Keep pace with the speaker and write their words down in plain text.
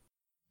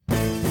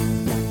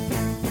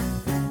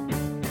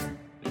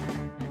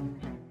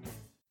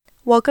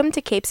Welcome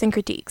to Capes and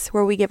Critiques,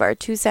 where we give our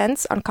 2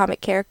 cents on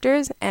comic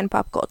characters and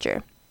pop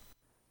culture.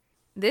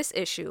 This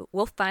issue,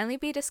 we'll finally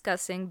be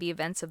discussing the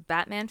events of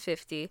Batman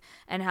 50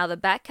 and how the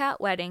Batcat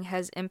wedding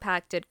has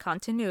impacted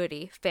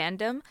continuity,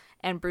 fandom,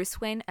 and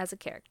Bruce Wayne as a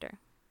character.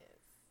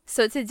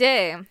 So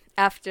today,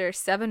 after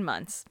 7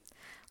 months,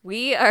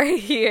 we are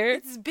here.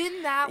 It's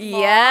been that long?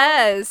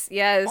 Yes.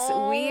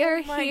 Oh, we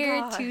are my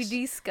here gosh. to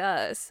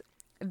discuss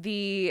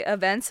the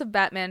events of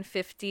Batman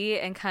 50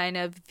 and kind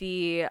of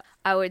the,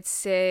 I would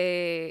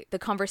say, the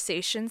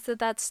conversations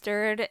that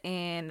stirred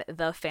in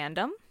the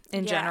fandom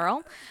in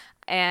general.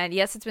 And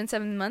yes, it's been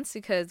 7 months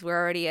because we're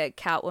already at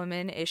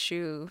Catwoman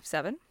issue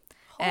 7.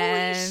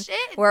 Holy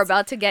shit. We're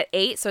about to get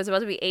 8, so it's about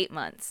to be 8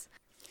 months.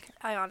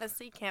 I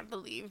honestly can't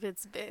believe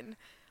it's been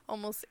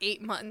almost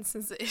 8 months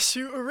since the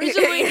issue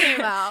originally came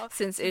out.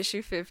 Since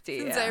issue 50,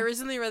 Since I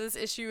originally read this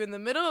issue in the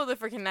middle of the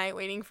freaking night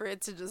waiting for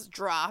it to just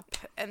drop,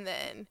 and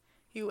then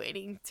you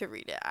waiting to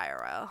read it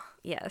IRL.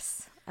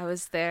 Yes, I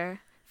was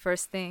there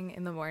first thing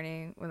in the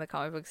morning when the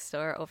comic book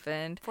store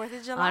opened. 4th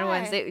of July. On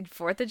Wednesday,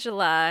 4th of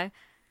July,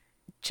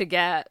 to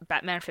get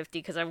Batman 50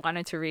 because I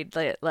wanted to read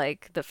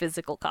like the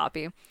physical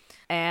copy.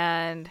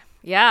 And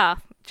yeah,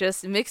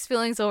 just mixed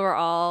feelings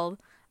overall.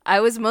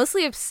 I was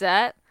mostly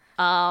upset.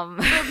 For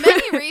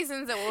many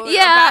reasons that we'll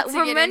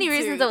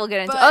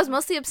get into. I was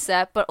mostly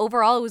upset, but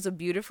overall it was a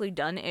beautifully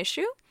done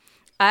issue.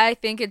 I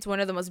think it's one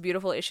of the most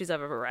beautiful issues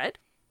I've ever read.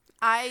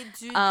 I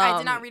did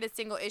not read a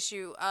single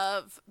issue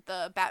of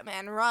the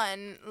Batman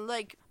run.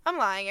 Like, I'm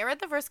lying. I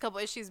read the first couple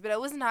issues, but I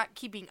was not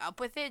keeping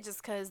up with it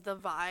just because the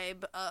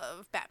vibe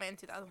of Batman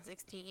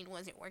 2016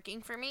 wasn't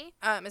working for me.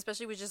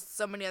 Especially with just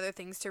so many other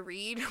things to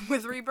read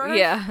with Rebirth.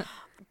 Yeah.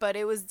 But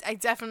I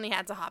definitely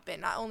had to hop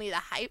in. Not only the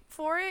hype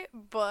for it,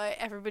 but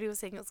everybody was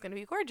saying it was going to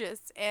be gorgeous.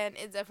 And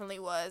it definitely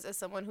was, as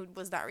someone who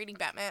was not reading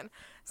Batman,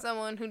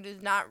 someone who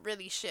did not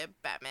really ship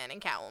Batman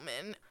and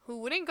Catwoman, who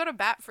wouldn't go to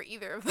bat for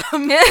either of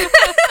them.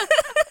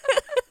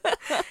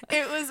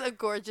 It was a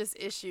gorgeous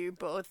issue,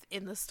 both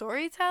in the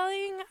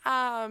storytelling,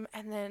 and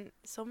then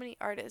so many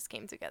artists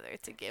came together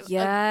to give a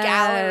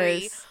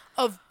gallery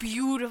of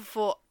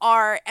beautiful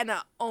art and an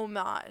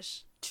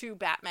homage to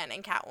Batman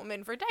and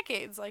Catwoman for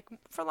decades, like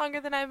for longer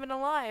than I've been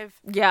alive.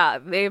 Yeah,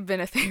 they've been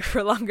a thing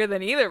for longer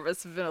than either of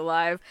us have been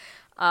alive.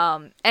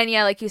 And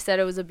yeah, like you said,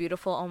 it was a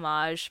beautiful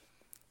homage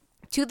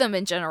to them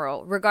in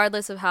general.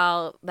 Regardless of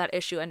how that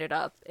issue ended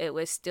up, it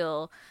was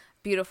still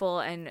beautiful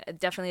and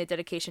definitely a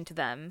dedication to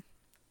them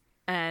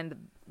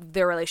and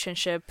their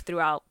relationship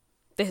throughout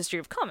the history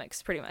of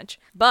comics, pretty much.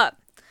 But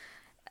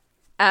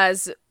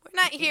as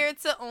we're not here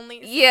to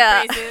only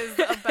say praises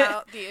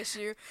about the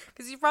issue,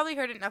 because you've probably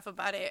heard enough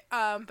about it.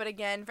 But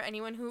again, for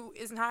anyone who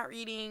is not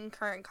reading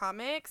current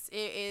comics,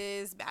 it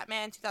is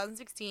Batman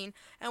 2016,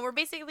 and we're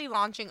basically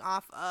launching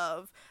off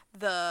of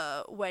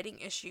the wedding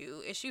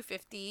issue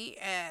 50,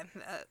 and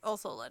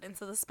also led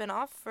into the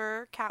spinoff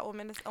for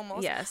Catwoman. It's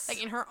almost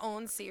like in her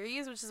own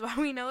series, which is why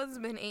we know it's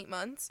been 8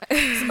 months.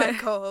 So my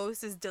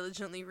co-host is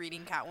diligently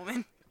reading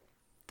Catwoman.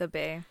 The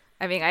Bay.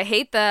 I mean, I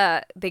hate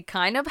that they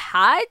kind of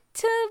had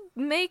to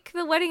make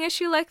the wedding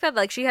issue like that.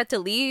 Like, she had to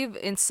leave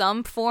in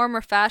some form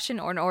or fashion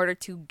or in order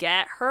to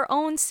get her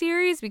own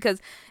series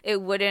because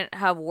it wouldn't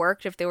have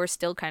worked if they were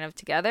still kind of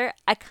together.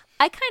 I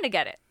kind of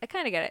get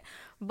it.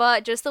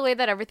 But just the way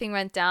that everything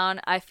went down,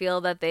 I feel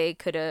that they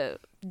could have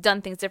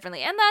done things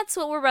differently. And that's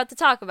what we're about to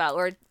talk about.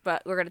 We're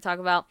going to talk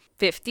about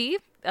 50,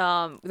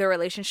 their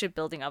relationship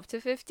building up to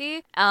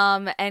 50,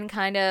 and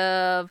kind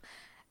of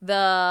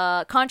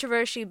the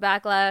controversy,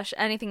 backlash,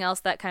 anything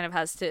else that kind of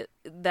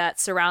that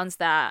surrounds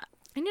that,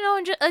 and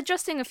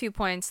adjusting a few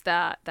points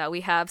that we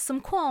have some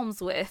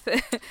qualms with.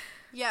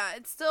 Yeah,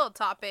 it's still a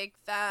topic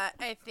that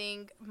I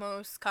think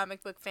most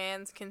comic book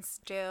fans can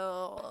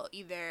still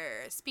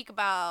either speak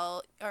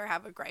about or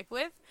have a gripe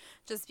with,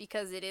 just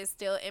because it is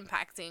still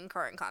impacting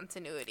current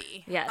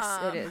continuity. Yes,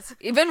 it is.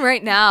 Even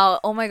right now,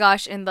 oh my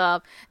gosh,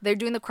 they're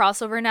doing the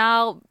crossover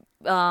now.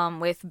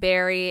 With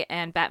Barry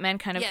and Batman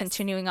kind of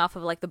continuing off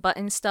of like the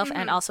Button stuff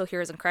and also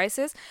Heroes in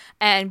Crisis.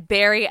 And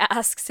Barry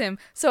asks him,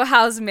 so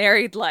how's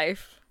married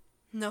life?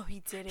 No,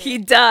 he didn't. He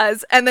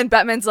does. And then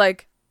Batman's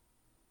like,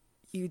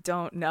 you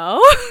don't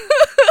know?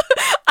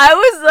 I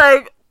was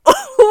like,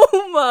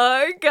 oh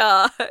my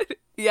God.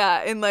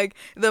 Yeah, in like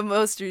the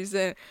most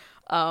recent,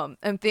 I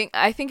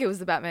think it was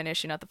the Batman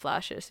issue, not the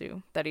Flash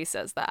issue, that he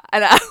says that.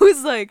 And I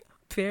was like,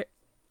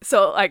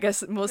 so I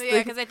guess mostly... Yeah,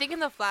 because I think in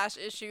the Flash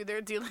issue,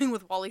 they're dealing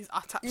with Wally's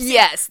autopsy.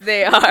 Yes,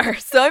 they are.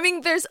 So, I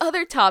mean, there's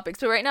other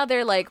topics. But right now,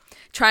 they're, like,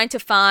 trying to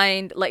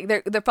find... Like,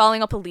 they're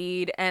following up a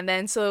lead. And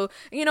then, so,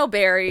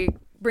 Barry,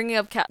 bringing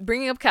up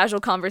casual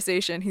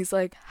conversation, he's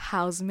like,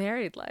 how's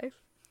married life?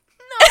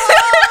 No!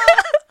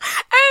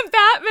 And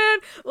Batman,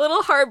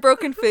 little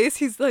heartbroken face,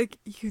 he's like,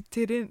 you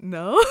didn't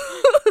know?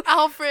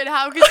 Alfred,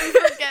 how could you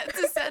forget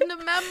to send a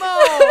memo?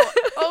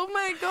 Oh,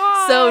 my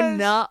God. So,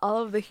 not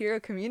all of the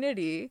hero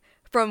community...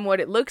 From what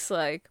it looks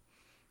like,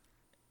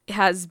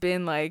 has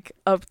been, like,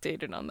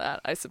 updated on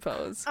that, I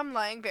suppose. I'm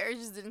lying. Barry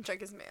just didn't check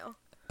his mail.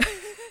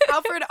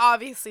 Alfred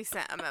obviously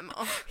sent a memo.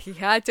 He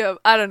had to have,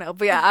 I don't know.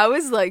 But yeah, I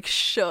was like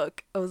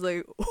shook. I was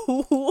like,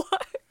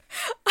 what?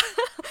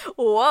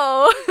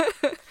 Whoa.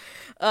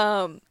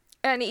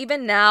 And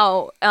even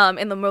now,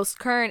 in the most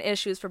current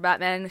issues for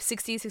Batman,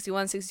 60,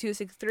 61, 62,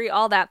 63,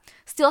 all that,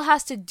 still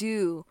has to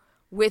do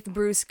with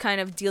Bruce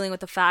kind of dealing with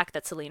the fact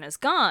that Selina's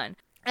gone.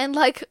 And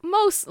like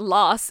most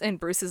loss in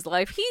Bruce's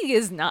life, he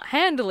is not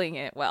handling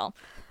it well,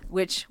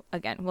 which,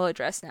 again, we'll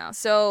address now.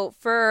 So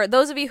for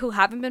those of you who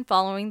haven't been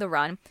following the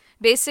run,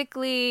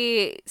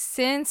 basically,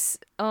 since,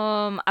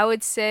 I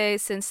would say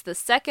since the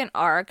second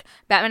arc,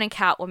 Batman and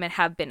Catwoman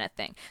have been a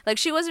thing. Like,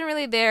 she wasn't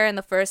really there in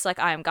the first, like,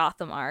 I Am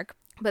Gotham arc.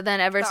 But then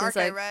ever since,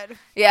 like, I read.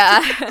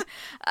 Yeah.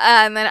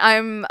 And then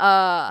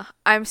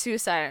I'm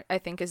Suicide, I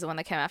think, is the one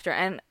that came after.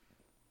 And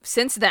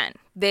since then,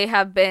 they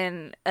have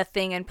been a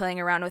thing and playing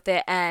around with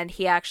it, and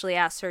he actually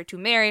asked her to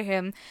marry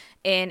him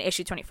in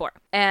issue 24.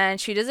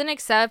 And she doesn't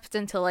accept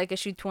until like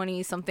issue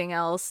 20 something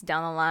else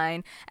down the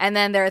line, and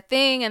then they're a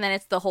thing, and then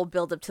it's the whole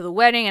build up to the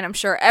wedding. And I'm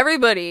sure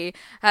everybody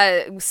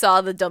saw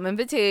the dumb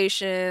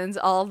invitations,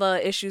 all the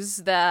issues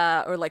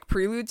that or like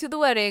prelude to the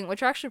wedding,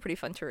 which are actually pretty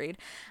fun to read,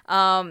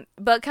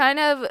 but kind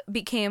of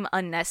became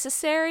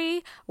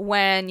unnecessary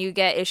when you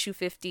get issue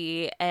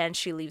 50 and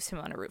she leaves him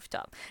on a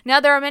rooftop.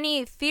 Now there are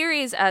many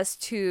theories as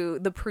to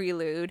the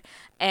prelude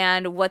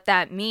and what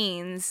that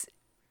means.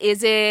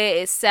 Is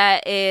it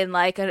set in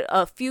like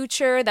a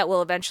future that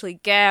we'll eventually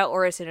get,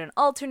 or is it an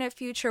alternate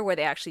future where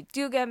they actually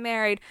do get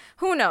married?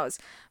 Who knows?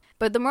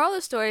 But the moral of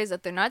the story is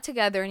that they're not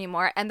together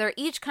anymore, and they're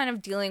each kind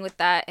of dealing with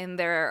that in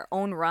their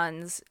own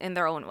runs, in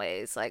their own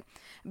ways. Like,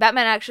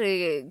 Batman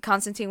actually,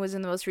 Constantine was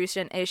in the most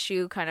recent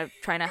issue, kind of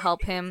trying to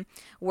help him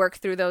work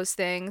through those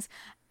things.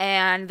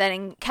 And then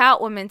in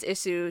Catwoman's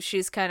issue,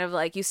 she's kind of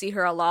like, you see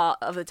her a lot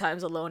of the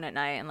times alone at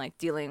night and like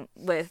dealing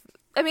with,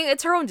 I mean,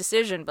 it's her own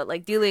decision, but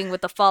like dealing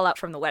with the fallout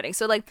from the wedding.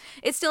 So like,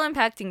 it's still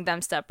impacting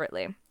them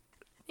separately.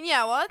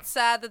 Yeah, well, it's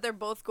sad that they're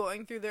both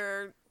going through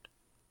their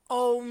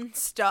own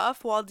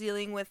stuff while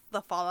dealing with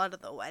the fallout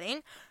of the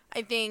wedding.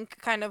 I think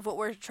kind of what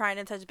we're trying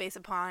to touch base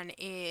upon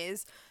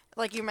is,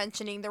 like you're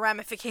mentioning, the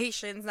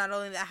ramifications not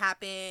only that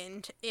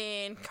happened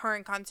in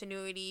current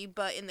continuity,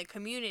 but in the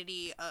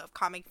community of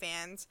comic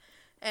fans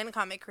and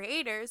comic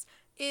creators,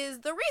 is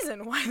the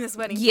reason why this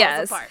wedding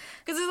falls apart.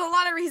 Because there's a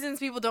lot of reasons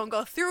people don't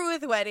go through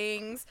with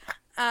weddings.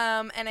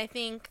 And I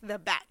think the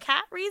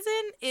Batcat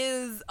reason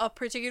is a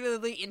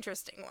particularly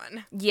interesting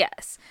one.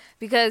 Yes,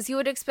 because you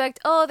would expect,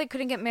 oh, they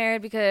couldn't get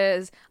married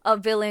because a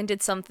villain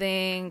did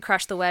something,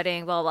 crushed the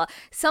wedding, blah, blah, blah.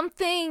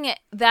 Something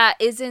that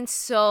isn't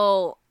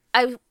so,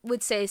 I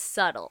would say,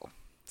 subtle.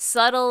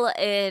 Subtle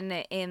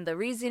in the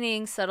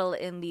reasoning, subtle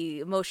in the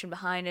emotion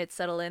behind it,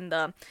 subtle in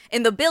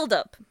the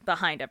build-up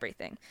behind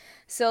everything.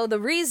 So the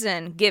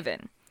reason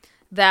given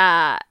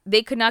that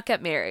they could not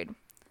get married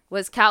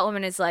was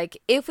Catwoman is like,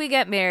 if we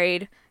get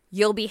married,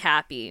 you'll be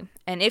happy.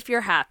 And if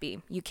you're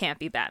happy, you can't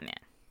be Batman.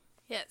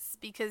 Yes,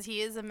 because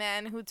he is a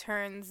man who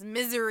turns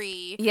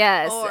misery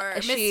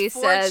or she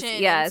says,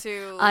 yes,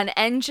 into an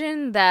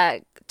engine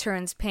that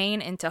turns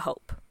pain into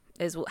hope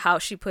is how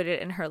she put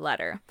it in her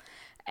letter.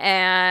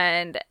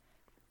 And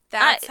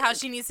that's how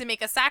she needs to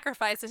make a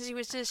sacrifice. And she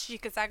wishes she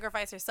could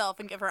sacrifice herself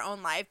and give her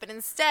own life. But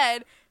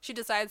instead, she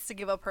decides to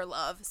give up her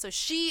love. So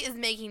she is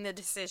making the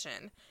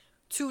decision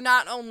to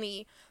not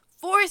only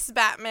force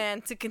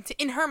Batman to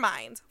in her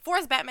mind,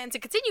 force Batman to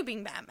continue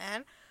being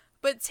Batman,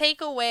 but take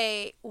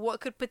away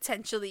what could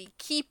potentially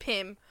keep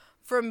him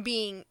from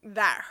being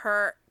that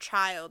her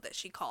child that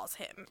she calls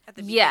him at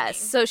the beginning. Yes,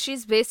 so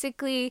she's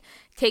basically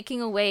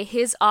taking away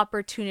his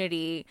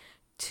opportunity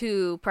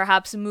to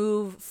perhaps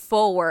move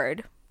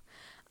forward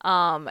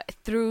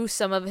through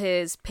some of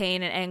his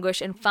pain and anguish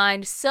and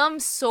find some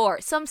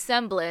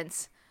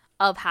semblance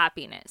of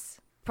happiness.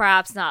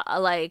 Perhaps not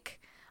like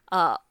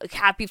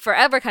happy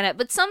forever kind of,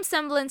 but some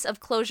semblance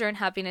of closure and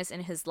happiness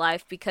in his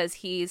life, because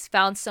he's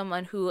found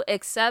someone who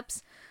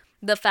accepts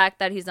the fact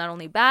that he's not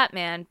only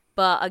Batman,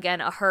 but again,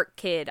 a hurt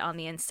kid on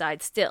the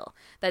inside still,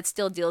 that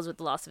still deals with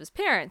the loss of his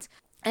parents.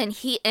 And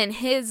he, in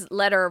his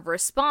letter of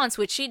response,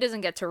 which she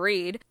doesn't get to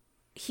read,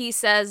 he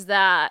says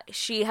that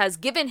she has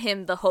given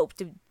him the hope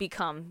to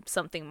become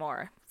something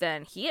more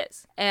than he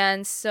is.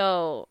 And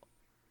so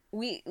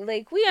we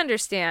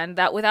understand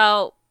that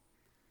without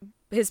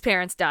his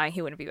parents dying,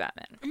 he wouldn't be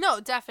Batman.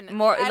 No, definitely.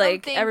 More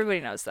like everybody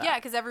knows that. Yeah,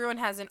 because everyone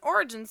has an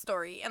origin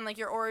story, and like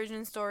your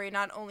origin story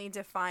not only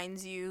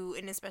defines you,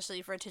 and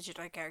especially for a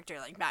titular character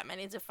like Batman,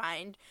 it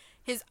defined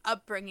his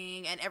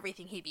upbringing and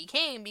everything he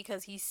became,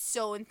 because he's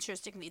so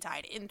intrinsically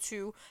tied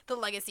into the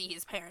legacy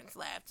his parents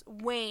left.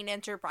 Wayne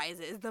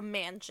Enterprises, the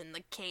mansion,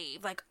 the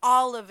cave, like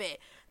all of it.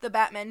 The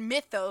Batman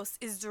mythos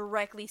is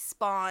directly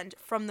spawned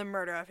from the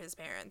murder of his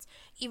parents,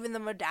 even the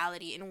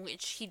modality in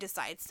which he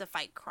decides to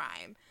fight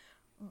crime.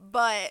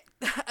 But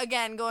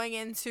again, going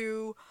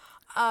into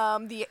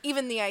the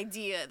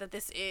idea that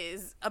this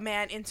is a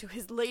man into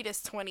his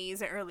latest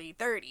 20s and early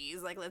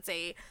 30s, like let's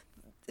say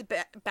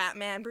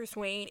Batman Bruce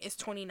Wayne is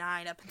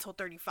 29 up until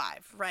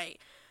 35, right?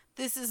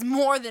 This is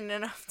more than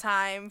enough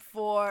time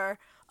for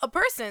a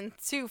person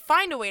to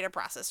find a way to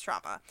process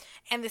trauma.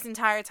 And this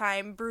entire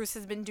time, Bruce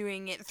has been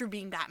doing it through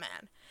being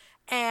Batman.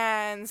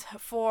 And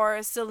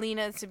for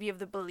Selina to be of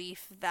the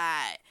belief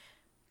that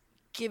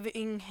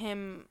giving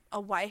him a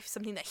wife,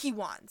 something that he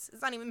wants,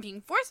 it's not even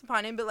being forced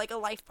upon him, but like a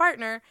life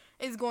partner,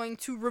 is going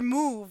to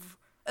remove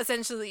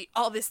essentially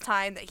all this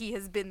time that he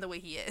has been the way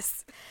he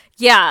is.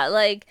 Yeah,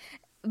 like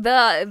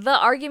the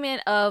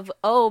argument of,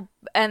 oh,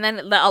 and then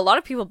a lot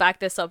of people back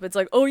this up. It's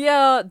like, oh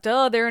yeah,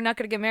 duh, they're not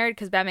gonna get married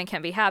because Batman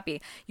can't be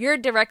happy. You're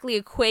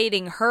directly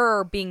equating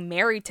her being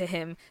married to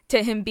him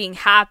being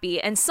happy,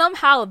 and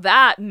somehow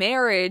that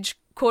marriage,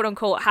 quote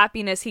unquote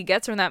happiness he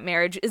gets from that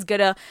marriage, is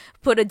gonna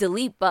put a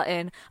delete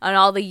button on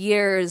all the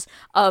years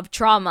of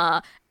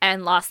trauma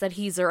and loss that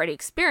he's already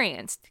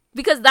experienced,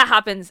 because that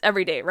happens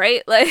every day,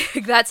 right?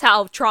 Like, that's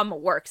how trauma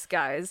works,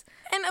 guys.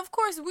 And of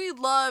course, we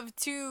love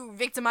to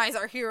victimize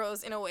our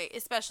heroes in a way,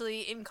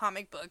 especially in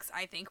comic books,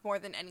 I think, more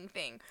than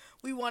anything.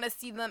 We want to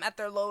see them at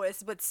their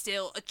lowest, but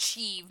still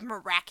achieve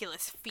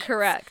miraculous feats.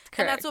 Correct.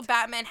 And that's what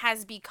Batman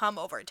has become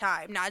over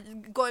time.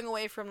 Not going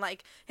away from,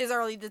 like, his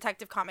early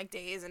detective comic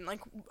days and,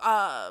 like,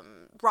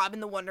 Robin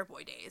the Wonder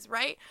Boy days,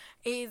 right?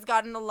 He's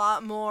gotten a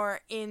lot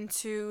more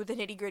into the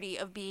nitty-gritty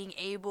of being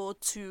able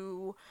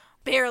to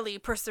barely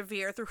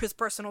persevere through his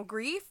personal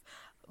grief,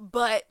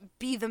 but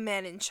be the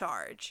man in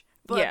charge.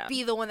 But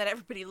be the one that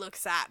everybody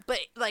looks at. But,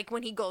 like,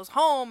 when he goes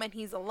home and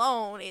he's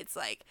alone, it's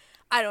like,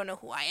 I don't know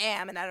who I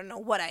am and I don't know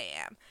what I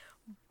am.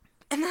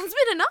 And that's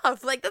been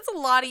enough. Like, that's a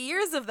lot of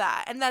years of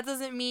that. And that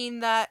doesn't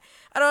mean that...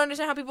 I don't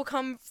understand how people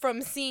come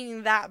from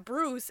seeing that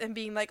Bruce and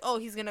being like, oh,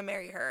 he's going to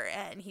marry her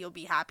and he'll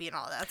be happy and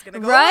all that's going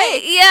to go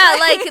away. Yeah,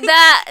 like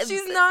that.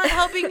 She's not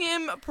helping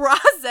him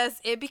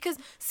process it, because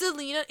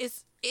Selina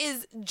is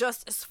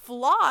just as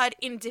flawed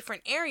in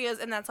different areas,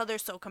 and that's how they're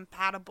so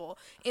compatible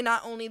in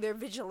not only their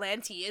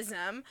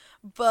vigilanteism,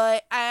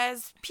 but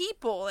as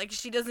people. Like,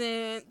 she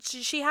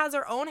has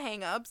her own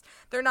hang-ups.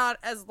 They're not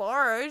as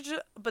large,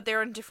 but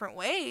they're in different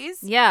ways.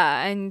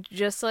 Yeah, and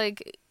just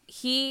like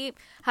he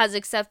has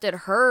accepted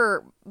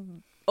her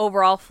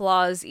overall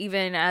flaws,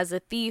 even as a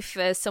thief,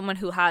 as someone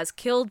who has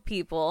killed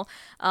people,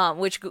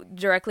 which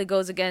directly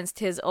goes against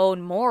his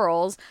own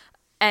morals,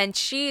 and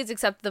she's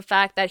accepted the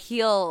fact that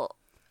he'll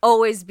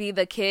always be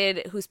the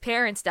kid whose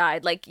parents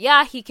died. Like,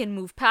 yeah, he can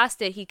move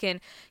past it, he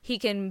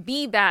can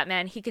be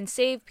Batman, he can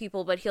save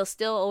people, but he'll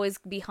still always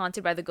be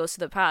haunted by the ghosts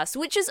of the past,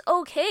 which is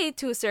okay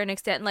to a certain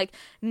extent. Like,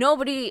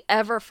 nobody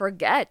ever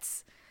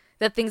forgets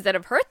the things that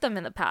have hurt them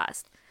in the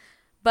past,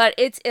 but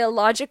it's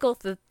illogical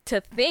to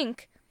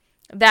think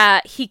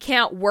that he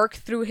can't work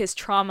through his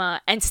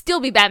trauma and still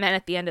be Batman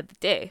at the end of the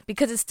day,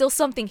 because it's still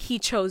something he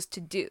chose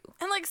to do.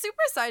 And, like,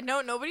 super side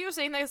note, nobody was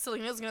saying that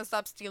Selina's gonna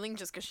stop stealing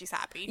just because she's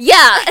happy.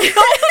 Yeah. No one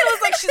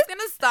was like, she's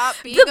gonna stop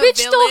being the a bitch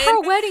villain. stole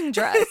her wedding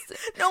dress.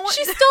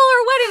 She stole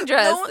her wedding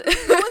dress.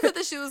 No one said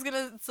that she was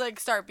gonna, like,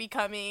 start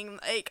becoming,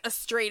 like, a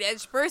straight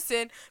edge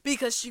person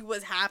because she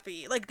was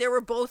happy. Like, they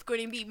were both going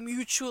to be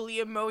mutually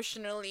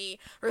emotionally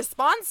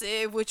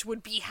responsive, which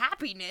would be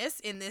happiness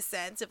in this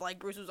sense, if, like,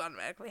 Bruce was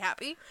automatically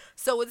happy.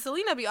 So would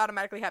Selina be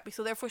automatically happy,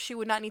 so therefore she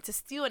would not need to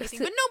steal anything.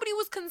 But nobody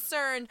was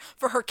concerned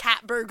for her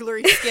cat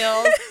burglary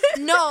skills.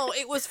 No,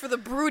 it was for the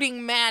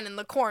brooding man in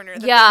the corner.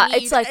 That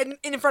it's like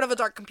in front of a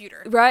dark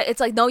computer. Right?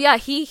 It's like, no, yeah,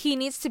 he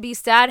needs to be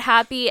sad,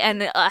 happy,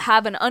 and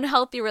have an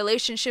unhealthy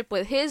relationship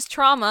with his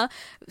trauma,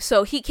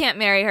 so he can't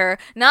marry her.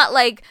 Not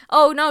like,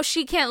 oh no,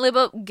 she can't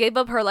give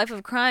up her life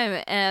of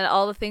crime and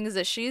all the things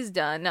that she's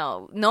done.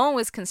 No one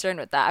was concerned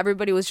with that.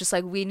 Everybody was just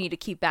like, we need to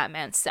keep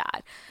Batman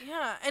sad.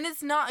 Yeah, and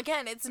it's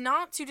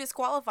not to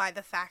disqualify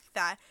the fact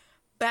that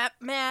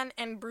Batman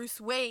and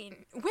Bruce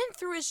Wayne went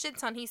through his shit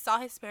ton. He saw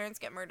his parents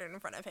get murdered in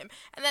front of him,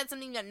 and that's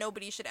something that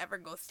nobody should ever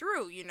go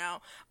through, you know?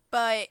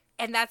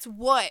 And that's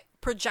what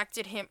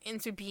projected him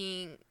into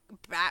being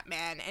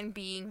Batman and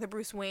being the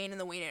Bruce Wayne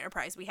and the Wayne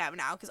Enterprise we have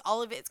now, because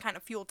all of it's kind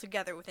of fueled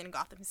together within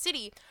Gotham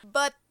City.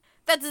 But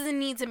that doesn't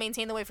need to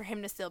maintain the way for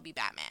him to still be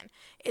Batman.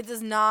 It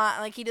does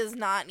not, like, he does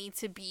not need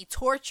to be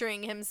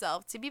torturing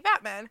himself to be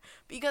Batman,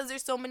 because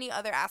there's so many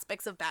other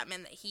aspects of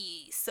Batman that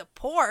he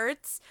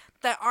supports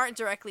that aren't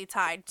directly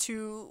tied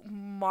to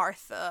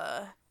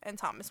Martha and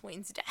Thomas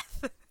Wayne's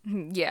death.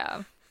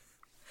 Yeah.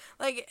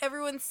 Like,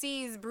 everyone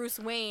sees Bruce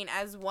Wayne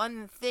as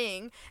one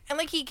thing, and,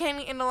 like, he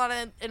can, in a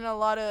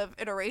lot of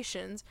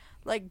iterations,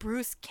 like,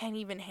 Bruce can't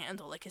even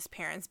handle, like, his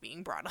parents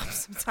being brought up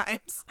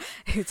sometimes.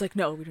 It's like,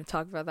 no, we don't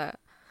talk about that.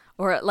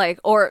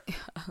 Or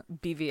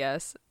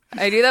BVS.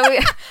 I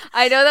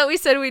know that we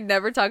said we'd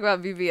never talk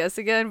about BVS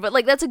again, but,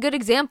 like, that's a good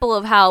example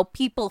of how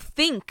people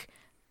think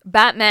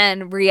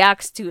Batman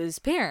reacts to his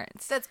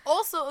parents. That's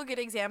also a good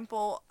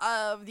example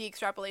of the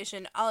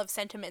extrapolation of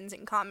sentiments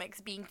in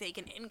comics being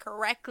taken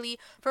incorrectly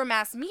for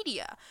mass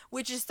media,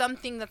 which is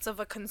something that's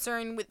of a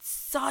concern with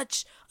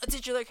such a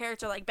titular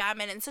character like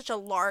Batman and such a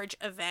large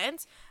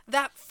event,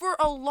 that for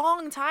a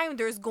long time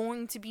there's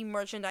going to be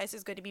merchandise,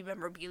 there's going to be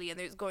memorabilia, and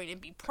there's going to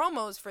be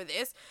promos for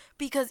this,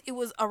 because it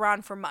was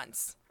around for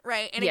months,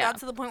 right? And it got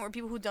to the point where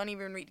people who don't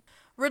even read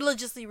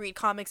religiously read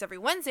comics every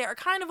Wednesday are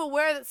kind of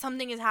aware that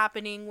something is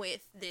happening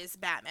with this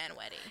Batman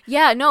wedding.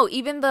 Yeah, no,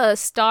 even the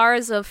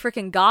stars of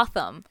freaking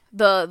Gotham,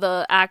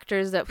 the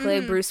actors that play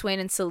Bruce Wayne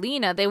and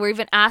Selina, they were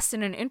even asked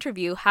in an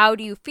interview, how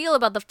do you feel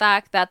about the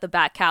fact that the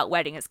Bat-Cat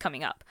wedding is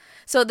coming up?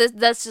 So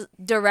that's just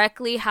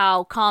directly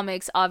how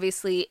comics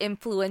obviously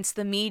influence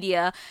the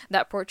media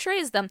that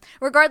portrays them.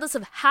 Regardless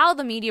of how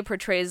the media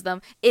portrays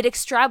them, it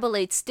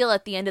extrapolates still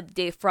at the end of the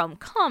day from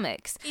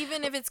comics.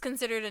 Even if it's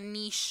considered a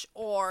niche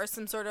or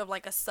some sort of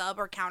like a sub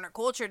or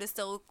counterculture to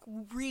still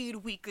read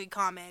weekly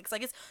comics.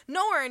 Like, it's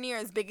nowhere near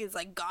as big as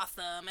like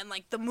Gotham and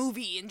like the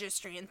movie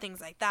industry and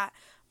things like that.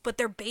 But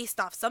they're based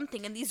off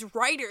something, and these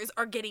writers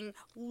are getting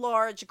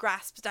large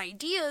grasped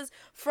ideas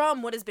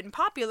from what has been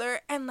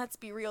popular. And let's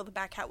be real, the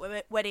Bat-Cat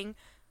wedding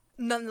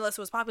nonetheless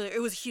was popular.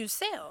 It was a huge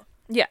sale.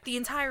 Yeah. The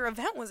entire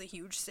event was a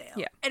huge sale.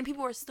 Yeah. And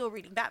people were still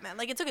reading Batman.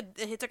 Like, it took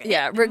a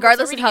yeah,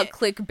 regardless of how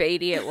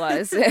clickbaity it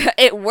was,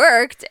 it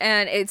worked,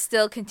 and it's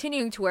still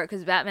continuing to work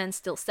because Batman's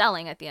still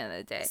selling at the end of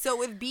the day. So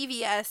with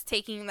BVS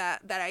taking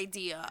that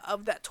idea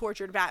of that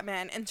tortured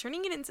Batman and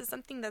turning it into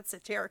something that's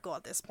satirical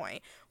at this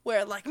point,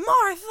 where, like,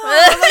 Martha,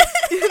 like,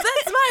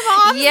 that's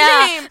my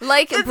mom's name.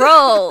 Like,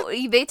 bro,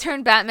 they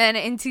turned Batman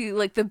into,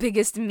 like, the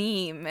biggest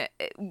meme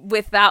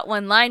with that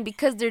one line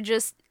because they're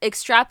just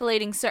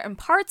extrapolating certain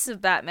parts of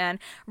Batman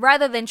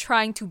rather than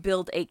trying to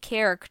build a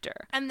character.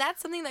 And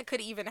that's something that could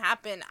even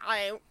happen,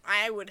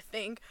 I would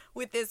think,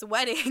 with this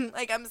wedding.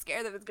 Like, I'm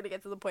scared that it's going to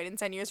get to the point in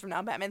 10 years from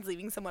now Batman's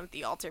leaving someone at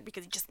the altar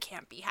because he just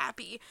can't be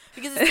happy.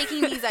 Because it's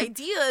taking these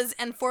ideas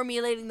and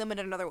formulating them in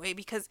another way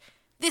because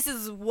this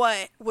is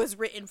what was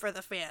written for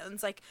the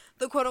fans. Like,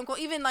 the quote-unquote,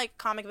 even, like,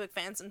 comic book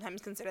fans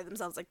sometimes consider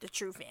themselves, like, the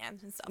true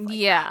fans and stuff like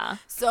that.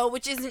 So,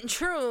 which isn't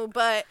true,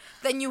 but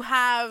then you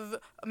have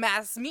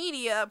mass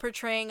media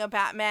portraying a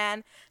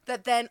Batman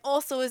that then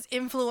also is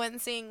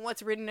influencing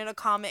what's written in a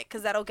comic,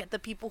 because that'll get the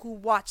people who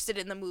watched it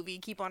in the movie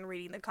keep on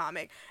reading the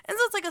comic. And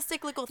so it's, like, a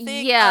cyclical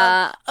thing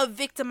of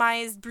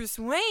victimized Bruce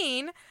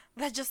Wayne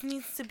that just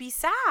needs to be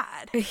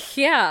sad.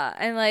 Yeah,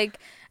 and, like...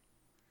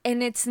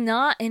 And it's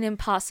not an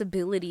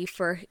impossibility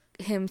for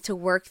him to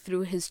work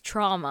through his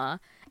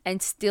trauma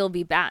and still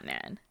be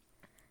Batman.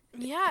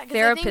 Yeah.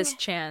 Therapist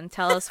Chan,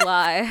 tell us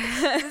why.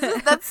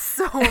 That's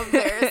so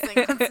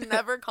embarrassing. Let's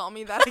never call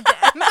me that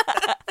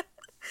again.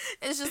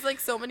 It's just like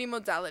so many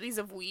modalities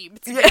of weeb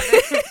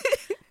together.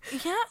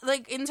 Yeah,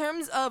 like in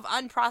terms of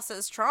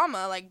unprocessed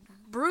trauma, like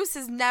Bruce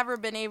has never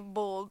been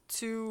able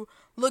to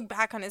look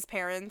back on his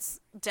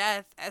parents'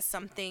 death as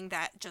something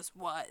that just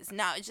was.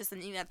 Now it's just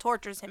something that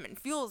tortures him and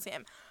fuels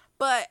him.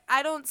 But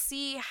I don't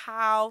see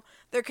how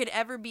there could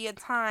ever be a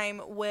time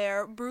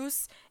where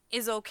Bruce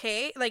is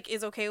okay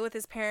with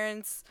his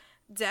parents'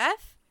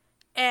 death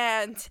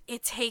and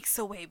it takes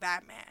away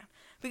Batman.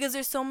 Because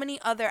there's so many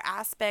other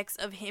aspects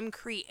of him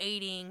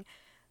creating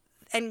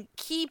and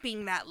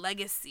keeping that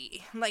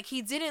legacy. Like,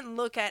 he doesn't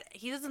look at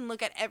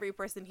every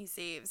person he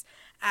saves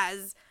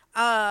as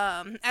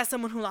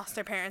someone who lost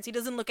their parents. He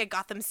doesn't look at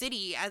Gotham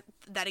City as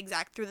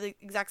through the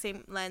exact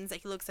same lens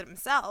that he looks at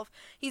himself.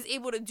 He's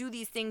able to do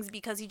these things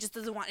because he just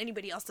doesn't want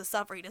anybody else to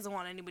suffer. He doesn't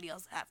want anybody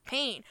else to have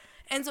pain.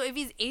 And so if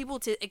he's able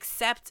to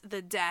accept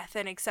the death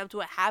and accept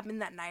what happened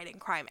that night in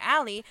Crime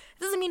Alley, it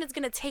doesn't mean it's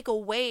going to take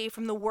away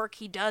from the work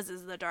he does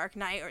as the Dark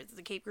Knight or as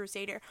the Caped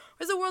Crusader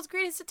or as the world's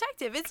greatest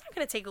detective. It's not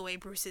going to take away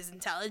Bruce's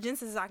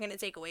intelligence. It's not going to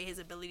take away his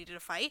ability to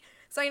fight.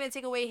 It's not going to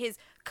take away his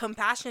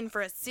compassion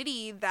for a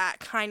city that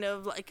kind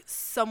of like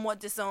somewhat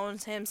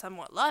disowns him,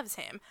 somewhat loves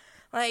him.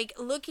 Like,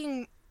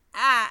 looking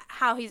at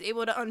how he's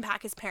able to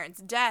unpack his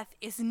parents' death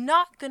is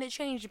not going to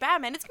change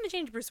Batman. It's going to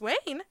change Bruce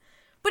Wayne,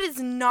 but it's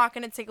not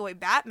going to take away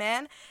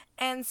Batman.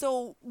 And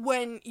so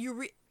when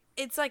you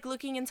it's like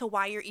looking into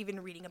why you're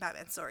even reading a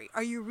Batman story.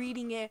 Are you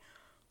reading it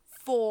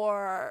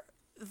for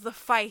the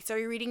fights? Are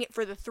you reading it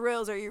for the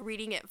thrills? Are you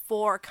reading it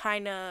for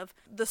kind of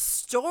the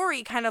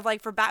story, kind of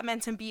like for Batman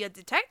to be a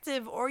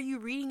detective? Or are you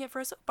reading it for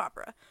a soap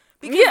opera?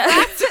 Because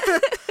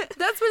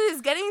that's what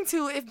it's getting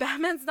to if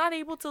Batman's not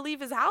able to leave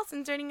his house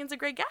and turning into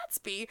Great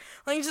Gatsby.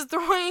 Like, just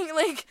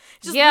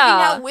looking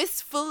out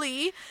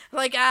wistfully,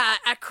 like,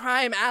 at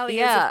Crime Alley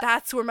as if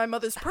that's where my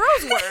mother's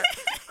pearls were.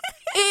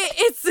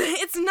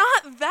 It's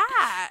not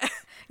that.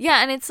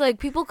 Yeah, and it's like,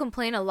 people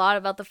complain a lot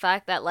about the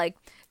fact that, like,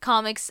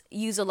 comics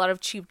use a lot of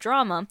cheap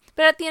drama.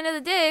 But at the end of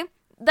the day,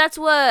 that's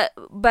what,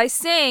 by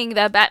saying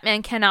that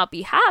Batman cannot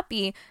be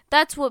happy,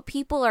 that's what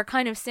people are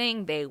kind of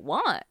saying they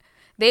want.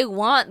 They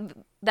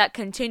want that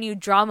continued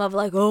drama of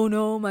like, oh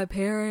no, my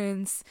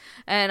parents,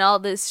 and all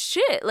this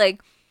shit.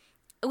 Like,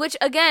 which,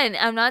 again,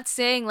 I'm not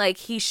saying like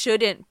he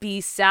shouldn't be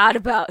sad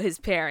about his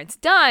parents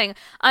dying.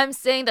 I'm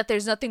saying that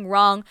there's nothing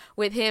wrong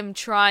with him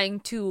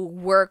trying to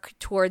work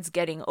towards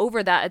getting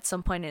over that at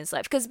some point in his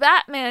life. Because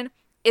Batman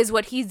is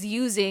what he's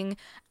using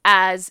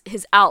as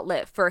his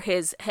outlet for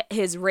his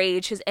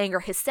rage, his anger,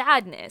 his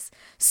sadness.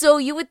 So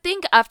you would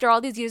think after all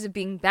these years of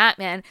being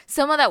Batman,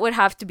 some of that would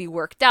have to be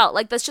worked out.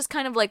 Like, that's just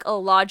kind of like a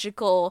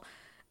logical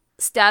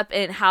step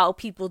in how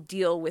people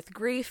deal with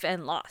grief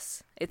and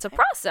loss. It's a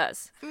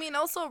process. I mean,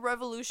 also a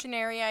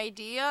revolutionary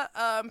idea.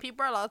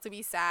 People are allowed to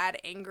be sad,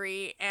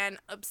 angry, and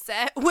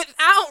upset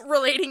without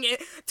relating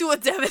it to a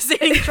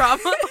devastating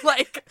trauma,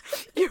 like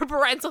your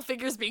parental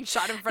figures being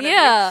shot in front of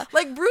you.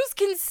 Like, Bruce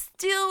can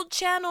still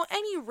channel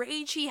any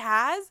rage he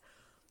has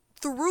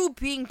through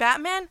being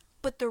Batman,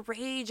 but the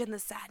rage and the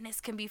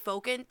sadness can be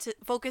focused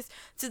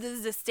to the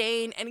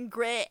disdain and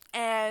grit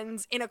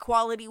and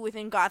inequality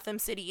within Gotham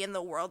City and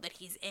the world that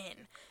he's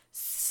in.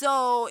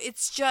 So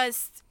it's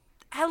just,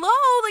 hello,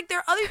 like, there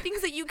are other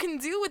things that you can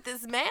do with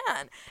this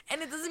man.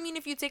 And it doesn't mean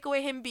if you take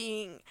away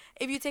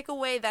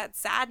that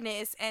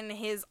sadness and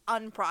his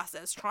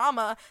unprocessed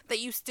trauma, that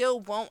you still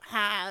won't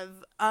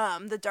have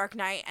the Dark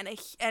Knight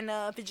and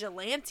a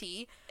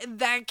vigilante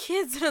that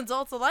kids and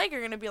adults alike are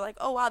going to be like,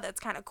 oh, wow, that's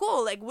kind of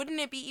cool. Like, wouldn't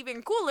it be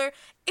even cooler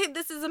if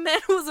this is a man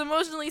who was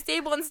emotionally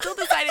stable and still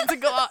decided to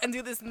go out and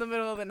do this in the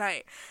middle of the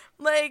night?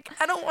 Like,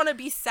 I don't want to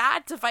be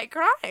sad to fight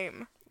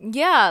crime.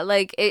 Yeah,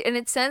 like, and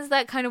it sends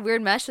that kind of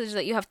weird message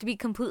that you have to be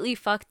completely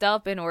fucked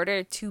up in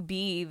order to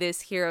be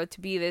this hero, to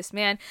be this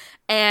man.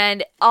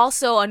 And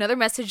also another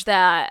message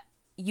that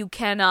you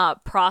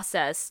cannot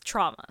process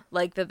trauma.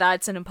 Like,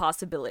 that's an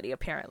impossibility,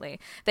 apparently.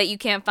 That you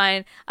can't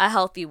find a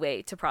healthy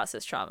way to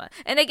process trauma.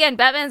 And again,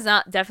 Batman's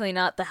definitely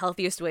not the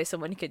healthiest way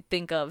someone could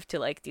think of to,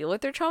 like, deal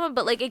with their trauma.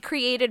 But, like, it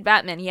created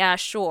Batman, yeah,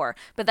 sure.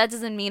 But that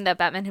doesn't mean that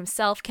Batman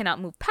himself cannot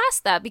move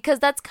past that, because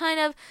that's kind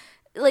of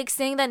like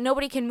saying that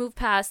nobody can move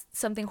past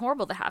something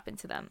horrible that happened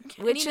to them,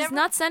 which is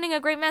not sending a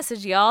great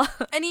message, y'all.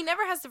 And he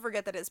never has to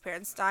forget that his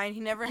parents died. He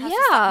never has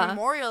to stop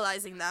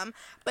memorializing them,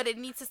 but it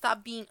needs to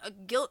stop being a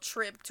guilt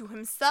trip to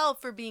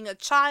himself for being a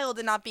child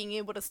and not being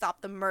able to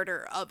stop the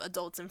murder of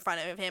adults in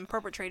front of him,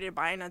 perpetrated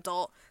by an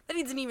adult that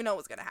he didn't even know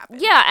was going to happen.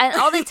 Yeah, and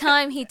all the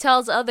time he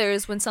tells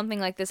others when something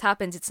like this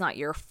happens, it's not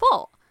your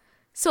fault.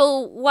 So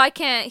why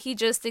can't he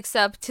just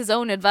accept his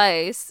own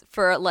advice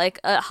for, like,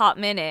 a hot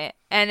minute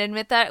and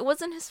admit that it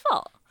wasn't his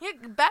fault? Yeah,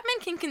 Batman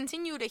can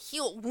continue to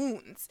heal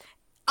wounds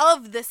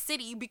of the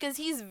city because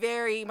he's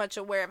very much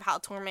aware of how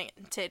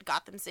tormented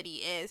Gotham City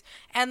is.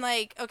 And,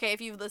 like, okay, if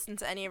you've listened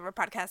to any of our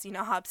podcasts, you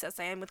know how obsessed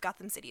I am with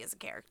Gotham City as a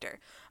character.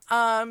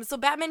 So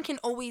Batman can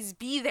always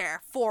be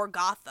there for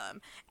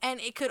Gotham, and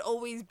it could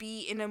always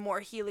be in a more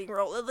healing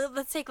role.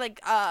 Let's take,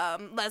 like,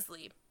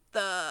 Leslie.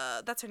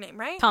 That's her name,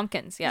 right?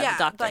 Tompkins, the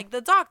doctor. Like the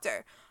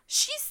doctor.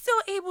 She's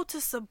still able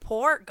to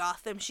support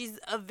Gotham. She's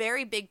a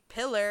very big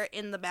pillar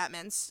in a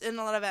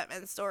lot of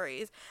Batman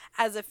stories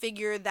as a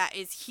figure that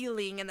is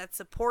healing and that's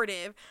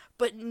supportive,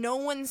 but no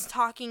one's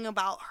talking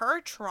about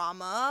her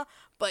trauma,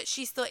 but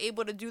she's still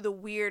able to do the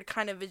weird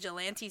kind of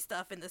vigilante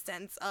stuff in the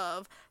sense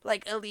of,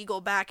 like,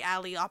 illegal back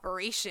alley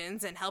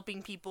operations and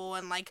helping people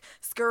and, like,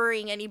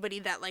 scurrying anybody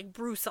that, like,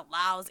 Bruce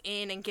allows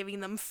in and giving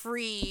them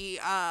free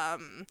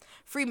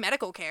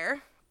medical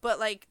care. But,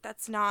 like,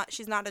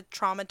 she's not a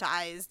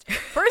traumatized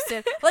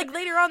person. Like,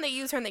 later on they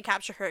use her and they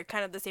capture her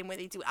kind of the same way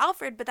they do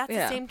Alfred, but that's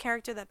the same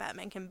character that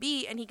Batman can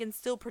be, and he can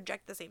still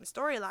project the same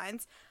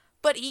storylines,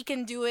 but he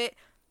can do it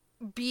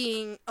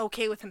being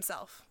okay with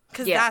himself.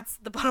 Because that's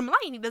the bottom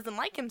line. He doesn't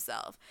like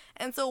himself.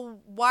 And so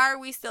why are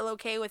we still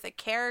okay with a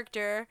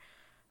character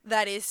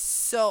that is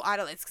so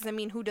idolized? Because, I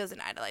mean, who doesn't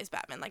idolize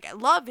Batman? Like, I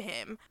love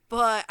him,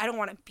 but I don't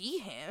want to be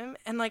him.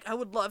 And, like, I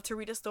would love to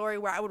read a story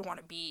where I would want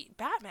to be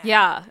Batman.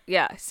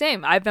 Yeah,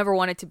 same. I've never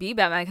wanted to be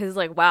Batman because,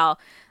 like, wow,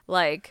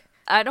 like,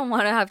 I don't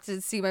want to have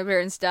to see my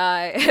parents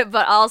die,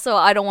 but also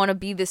I don't want to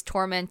be this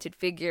tormented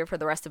figure for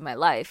the rest of my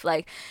life.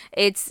 Like,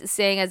 it's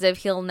saying as if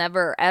he'll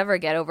never, ever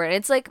get over it.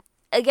 It's like,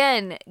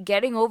 again,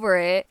 getting over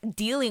it,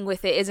 dealing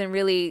with it isn't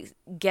really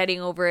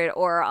getting over it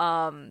or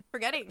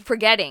forgetting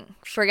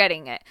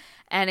it.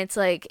 And it's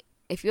like,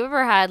 if you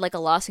ever had, like, a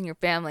loss in your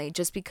family,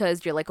 just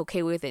because you're, like,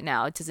 okay with it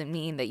now, it doesn't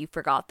mean that you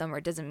forgot them, or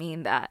it doesn't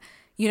mean that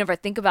you never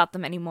think about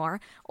them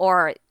anymore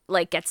or,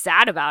 like, get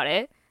sad about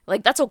it.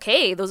 Like, that's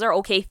okay. Those are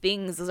okay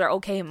things. Those are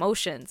okay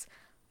emotions.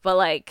 But,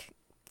 like,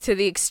 to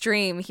the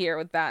extreme here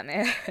with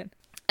Batman.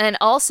 And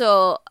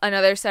also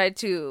another side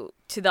to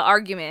the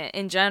argument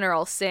in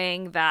general,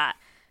 saying that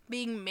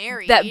being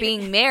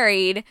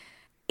married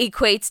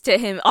equates to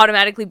him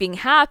automatically being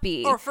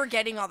happy. Or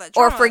forgetting all that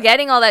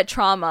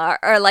trauma.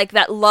 Or, like,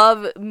 that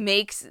love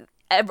makes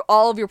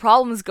all of your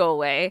problems go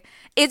away.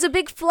 It's a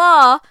big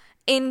flaw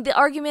in the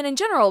argument in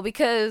general,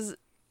 because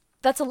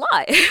that's a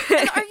lie.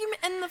 And the argument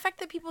and the fact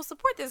that people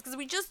support this, because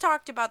we just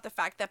talked about the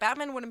fact that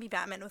Batman wouldn't be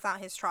Batman without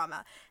his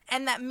trauma,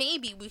 and that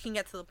maybe we can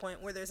get to the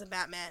point where there's a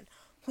Batman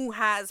who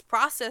has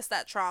processed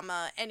that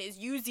trauma and is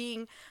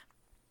using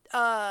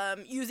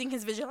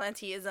his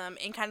vigilantism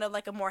in kind of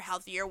like a more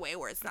healthier way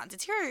where it's not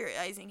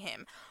deteriorating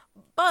him.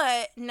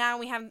 But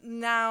now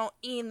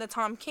in the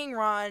Tom King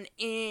run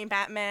in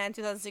Batman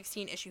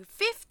 2016 issue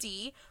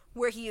 50,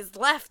 where he is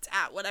left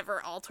at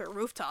whatever altar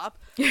rooftop,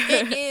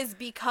 it is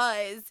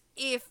because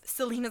if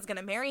Selina's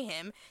gonna marry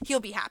him,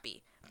 he'll be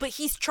happy. But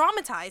he's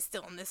traumatized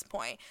still in this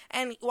point.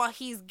 And while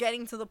he's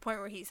getting to the point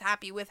where he's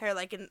happy with her,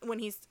 like when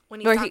he's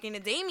talking to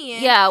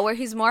Damian. Yeah, where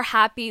he's more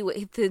happy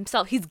with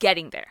himself. He's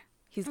getting there.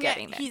 He's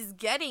getting there. He's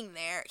getting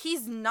there.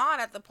 He's not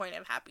at the point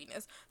of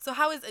happiness. So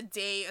how is a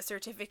day, a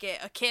certificate,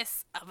 a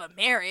kiss of a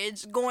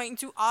marriage going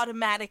to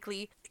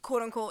automatically,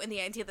 quote unquote, in the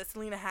idea that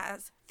Selena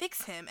has,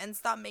 fix him and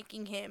stop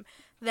making him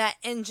that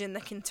engine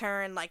that can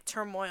turn like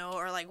turmoil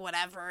or like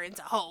whatever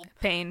into hope?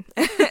 Pain,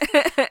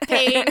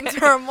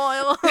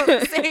 turmoil.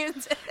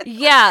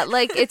 Yeah,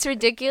 like it's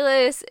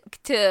ridiculous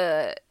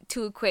to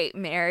equate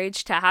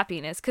marriage to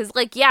happiness, because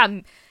like,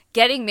 yeah,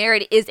 getting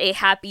married is a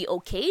happy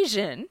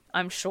occasion,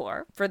 I'm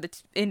sure, for the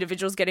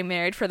individuals getting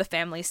married, for the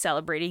families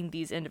celebrating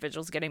these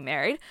individuals getting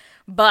married.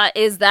 But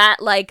is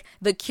that like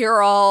the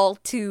cure-all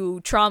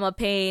to trauma,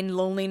 pain,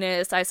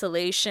 loneliness,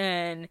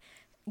 isolation,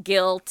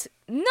 guilt?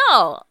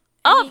 No.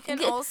 He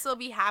can also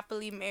be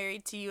happily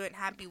married to you and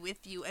happy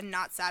with you and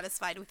not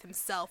satisfied with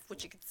himself,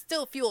 which it could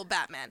still fuel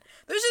Batman.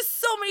 There's just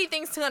so many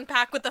things to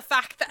unpack with the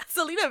fact that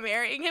Selena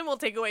marrying him will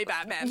take away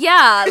Batman.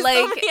 Yeah, There's like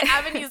so many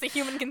avenues a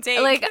human can take.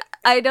 Like,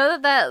 I know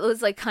that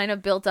was like kind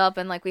of built up,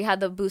 and like we had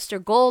the Booster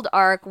Gold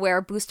arc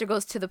where Booster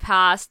goes to the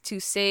past to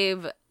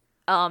save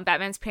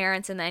Batman's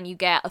parents, and then you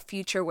get a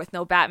future with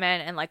no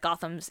Batman and like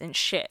Gotham's in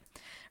shit,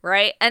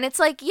 right? And it's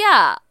like,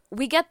 yeah,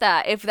 we get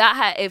that.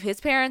 If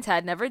his parents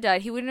had never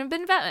died, he wouldn't have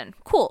been Batman.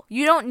 Cool.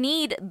 You don't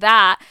need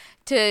that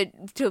to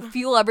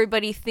fuel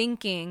everybody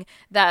thinking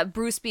that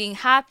Bruce being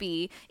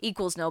happy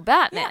equals no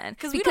Batman.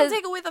 Because we don't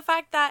take away the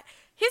fact that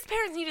his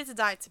parents needed to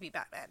die to be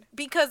Batman.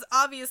 Because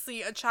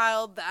obviously a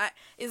child that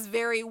is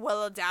very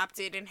well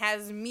adapted and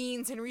has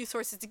means and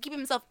resources to keep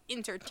himself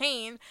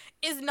entertained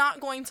is not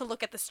going to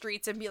look at the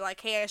streets and be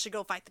like, hey, I should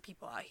go fight the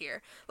people out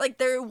here. Like,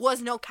 there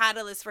was no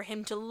catalyst for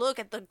him to look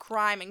at the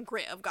crime and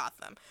grit of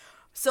Gotham.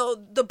 So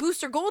the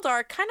Booster Gold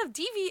arc kind of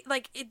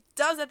it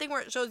does that thing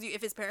where it shows you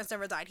if his parents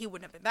never died, he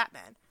wouldn't have been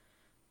Batman.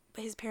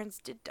 But his parents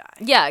did die.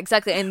 Yeah,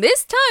 exactly. In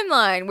this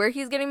timeline where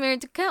he's getting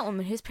married to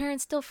Catwoman, his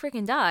parents still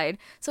freaking died.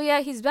 So yeah,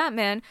 he's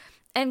Batman.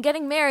 And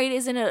getting married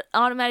isn't an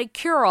automatic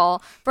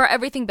cure-all for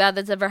everything bad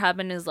that's ever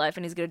happened in his life,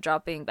 and he's gonna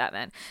drop being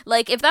Batman.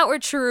 Like, if that were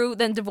true,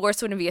 then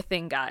divorce wouldn't be a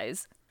thing,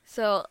 guys.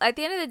 So at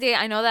the end of the day,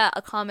 I know that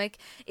a comic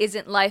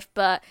isn't life,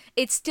 but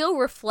it still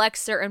reflects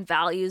certain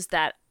values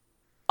that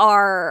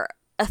are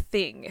a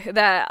thing,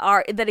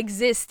 that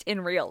exist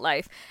in real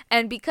life.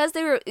 And because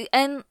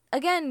and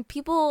again,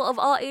 people of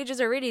all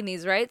ages are reading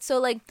these, right? So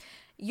like,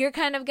 you're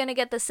kind of gonna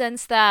get the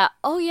sense that,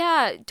 oh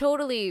yeah,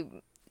 totally,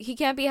 he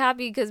can't be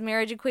happy because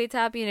marriage equates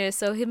happiness,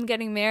 so him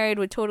getting married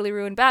would totally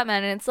ruin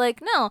Batman. And it's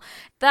like, no,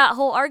 that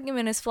whole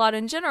argument is flawed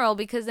in general,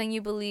 because then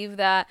you believe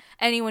that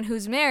anyone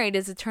who's married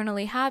is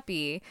eternally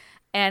happy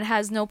and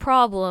has no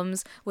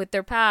problems with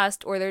their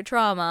past or their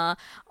trauma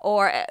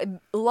or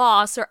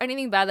loss or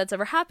anything bad that's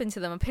ever happened to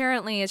them.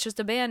 Apparently, it's just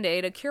a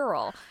Band-Aid, a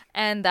cure-all.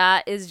 And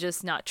that is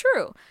just not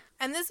true.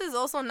 And this is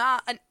also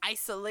not an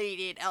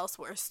isolated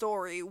elsewhere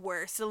story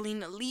where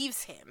Selena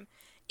leaves him.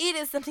 It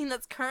is something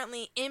that's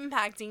currently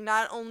impacting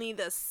not only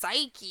the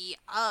psyche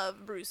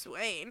of Bruce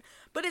Wayne,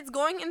 but it's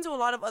going into a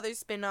lot of other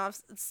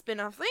spin-off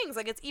things.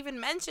 Like, it's even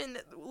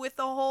mentioned with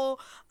the whole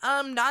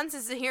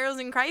nonsense of Heroes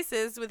in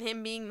Crisis with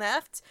him being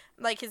left,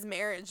 like his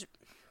marriage,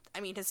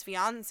 his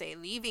fiance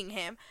leaving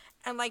him.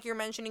 And like you're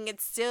mentioning,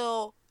 it's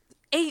still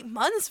 8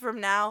 months from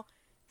now,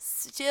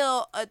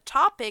 still a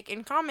topic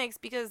in comics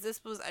because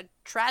this was a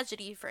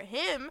tragedy for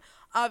him,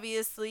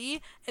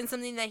 obviously, and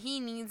something that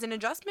he needs an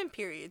adjustment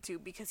period to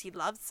because he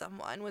loved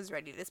someone, was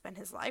ready to spend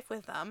his life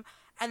with them,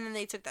 and then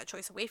they took that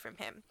choice away from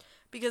him.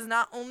 Because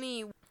not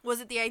only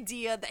was it the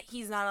idea that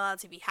he's not allowed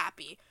to be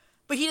happy,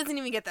 but he doesn't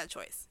even get that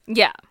choice.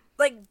 Yeah.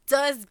 Like,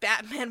 does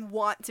Batman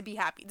want to be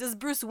happy? Does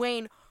Bruce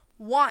Wayne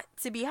want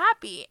to be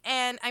happy?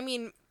 And,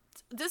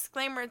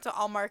 disclaimer to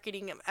all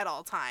marketing at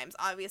all times.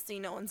 Obviously,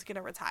 no one's going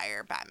to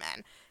retire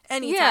Batman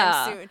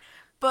anytime soon.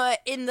 But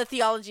in the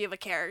theology of a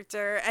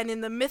character and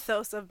in the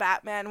mythos of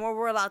Batman, where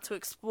we're allowed to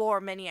explore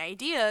many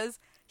ideas,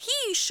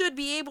 he should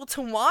be able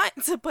to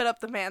want to put up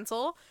the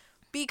mantle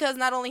because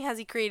not only has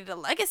he created a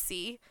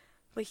legacy,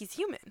 but he's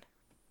human.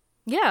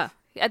 Yeah.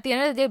 At the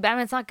end of the day,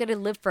 Batman's not going to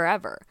live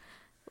forever.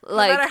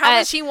 Like, no matter how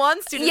much he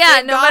wants to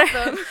yeah,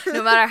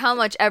 no matter how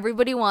much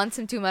everybody wants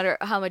him to, no matter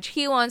how much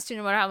he wants to,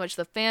 no matter how much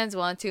the fans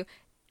want to,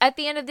 at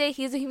the end of the day,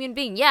 he's a human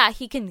being. Yeah,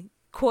 he can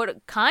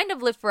kind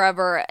of live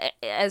forever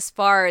as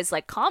far as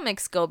like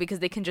comics go because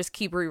they can just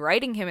keep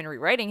rewriting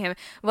him,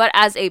 but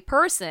as a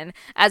person,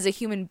 as a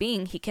human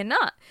being, he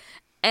cannot.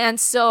 And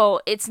so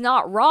it's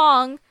not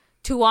wrong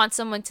to want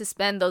someone to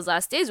spend those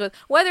last days with,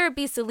 whether it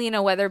be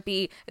Selena, whether it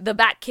be the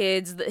Bat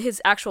Kids,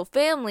 his actual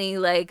family.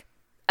 Like,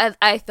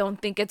 I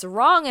don't think it's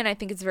wrong, and I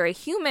think it's very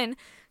human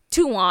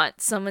to want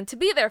someone to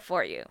be there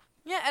for you.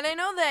 Yeah, and I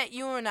know that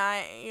you and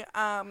I,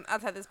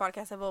 outside this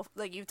podcast, have both,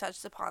 like, you've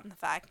touched upon the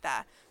fact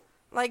that,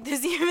 like,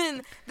 there's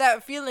even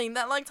that feeling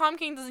that, like, Tom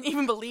King doesn't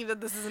even believe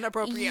that this is an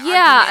appropriate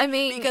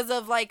argument. Because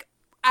of, like,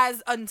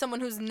 as someone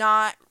who has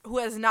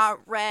not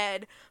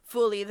read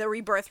fully the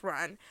Rebirth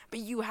run, but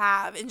you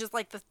have, and just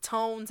like the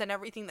tones and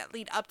everything that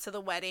lead up to the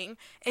wedding,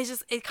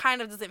 it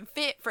kind of doesn't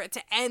fit for it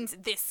to end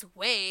this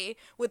way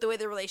with the way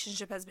the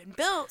relationship has been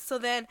built. So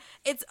then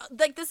it's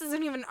like, this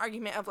isn't even an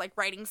argument of like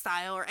writing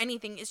style or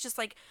anything. It's just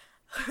like,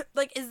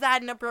 like, is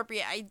that an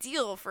appropriate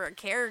ideal for a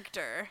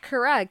character?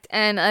 Correct.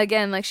 And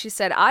again, like she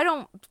said, I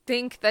don't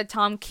think that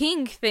Tom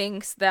King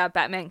thinks that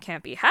Batman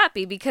can't be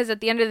happy, because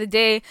at the end of the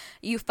day,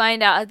 you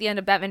find out at the end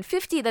of Batman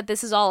 50 that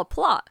this is all a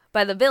plot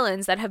by the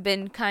villains that have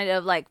been kind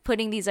of like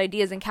putting these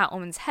ideas in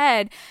Catwoman's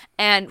head.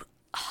 And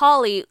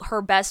Holly,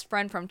 her best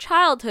friend from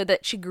childhood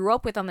that she grew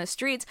up with on the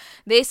streets,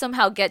 they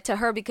somehow get to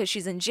her because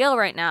she's in jail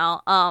right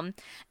now.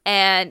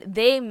 And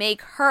they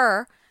make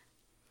her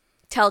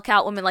tell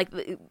Catwoman, like,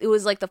 it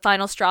was like the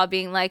final straw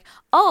being like,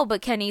 oh,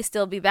 but can he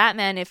still be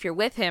Batman if you're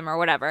with him or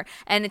whatever?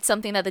 And it's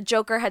something that the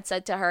Joker had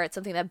said to her. It's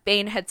something that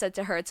Bane had said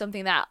to her. It's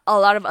something that a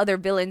lot of other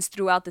villains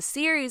throughout the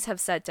series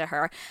have said to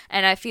her.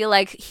 And I feel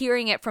like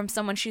hearing it from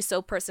someone she's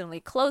so personally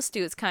close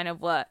to is kind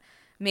of what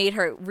made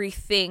her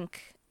rethink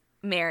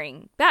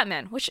marrying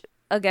Batman, which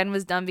again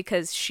was done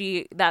because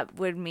that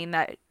would mean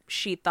that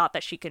she thought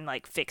that she can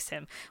like fix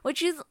him,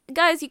 which is,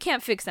 guys, you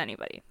can't fix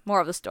anybody. More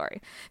of the story.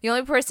 The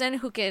only person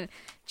who can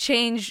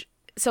change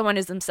someone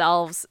is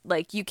themselves.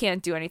 Like, you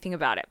can't do anything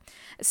about it.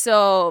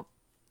 So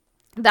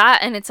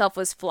that in itself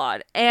was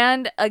flawed.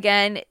 And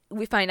again,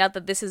 we find out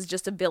that this is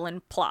just a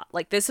villain plot.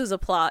 Like, this is a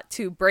plot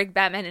to break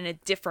Batman in a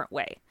different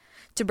way,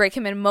 to break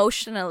him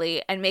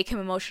emotionally and make him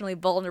emotionally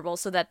vulnerable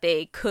so that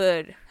they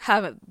could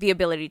have the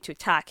ability to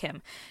attack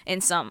him in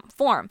some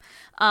form.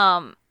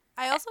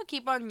 I also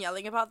keep on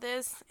yelling about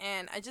this,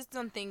 and I just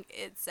don't think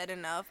it's said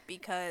enough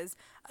because,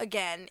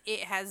 again,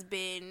 it has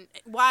been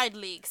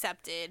widely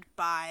accepted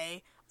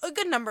by a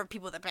good number of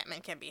people that Batman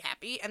can't be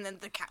happy, and then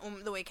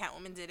the way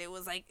Catwoman did it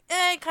was like,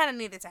 it kind of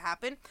needed to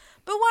happen.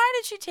 But why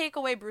did she take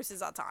away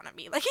Bruce's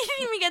autonomy? Like, he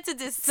didn't even get to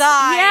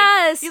decide.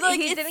 Yes, like,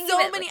 it's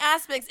so many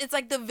aspects. It's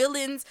like the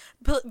villains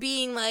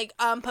being like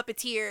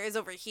puppeteers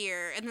over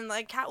here, and then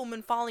like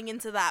Catwoman falling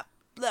into that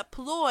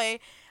ploy.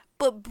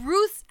 But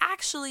Bruce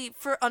actually,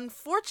 for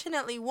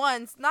unfortunately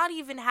once, not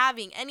even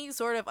having any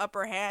sort of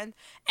upper hand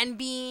and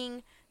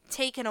being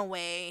taken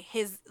away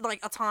his, like,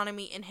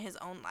 autonomy in his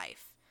own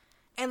life.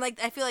 And, like,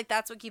 I feel like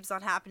that's what keeps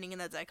on happening in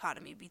the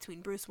dichotomy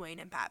between Bruce Wayne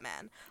and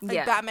Batman. Like,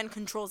 yeah. Batman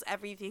controls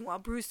everything while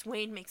Bruce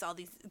Wayne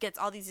gets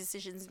all these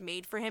decisions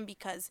made for him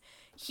because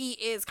he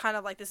is kind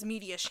of like this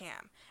media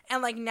sham.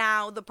 And, like,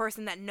 now the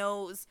person that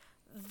knows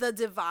the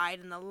divide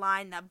and the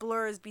line that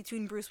blurs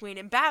between Bruce Wayne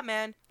and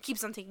Batman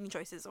keeps on taking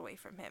choices away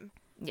from him.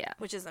 Yeah.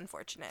 Which is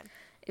unfortunate.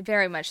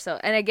 Very much so.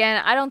 And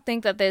again, I don't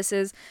think that this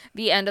is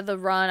the end of the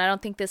run. I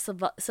don't think this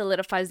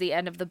solidifies the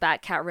end of the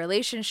Bat-Cat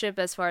relationship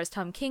as far as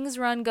Tom King's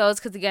run goes,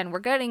 because again, we're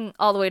getting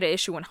all the way to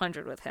issue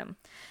 100 with him.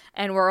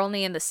 And we're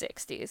only in the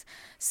 60s.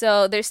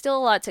 So there's still a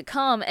lot to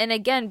come. And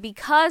again,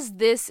 because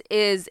this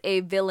is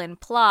a villain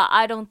plot,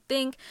 I don't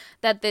think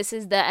that this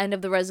is the end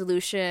of the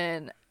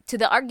resolution to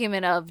the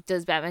argument of,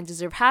 does Batman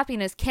deserve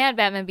happiness? Can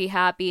Batman be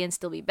happy and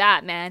still be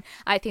Batman?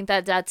 I think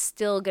that that's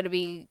still going to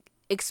be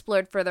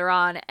explored further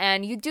on.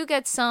 And you do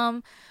get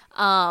some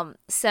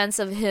sense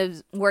of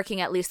his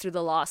working at least through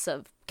the loss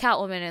of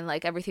Catwoman and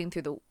like everything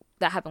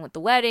that happened with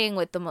the wedding,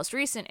 with the most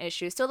recent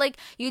issue. So like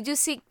you do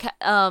see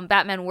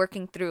Batman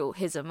working through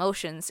his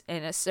emotions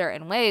in a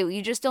certain way.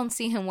 You just don't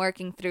see him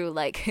working through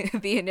like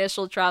the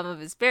initial trauma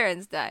of his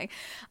parents dying.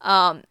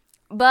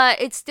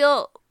 But it's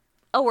still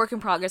a work in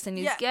progress, and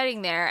he's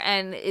getting there,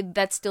 and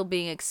that's still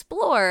being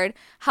explored.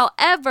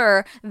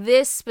 However,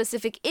 this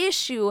specific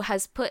issue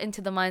has put into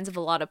the minds of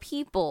a lot of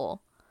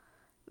people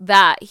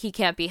that he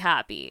can't be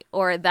happy,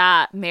 or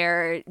that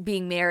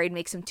being married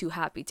makes him too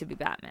happy to be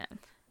Batman.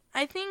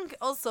 I think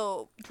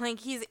also, like,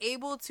 he's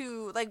able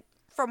to, like,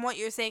 from what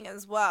you're saying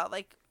as well,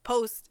 like,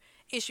 post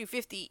issue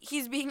 50,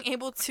 he's being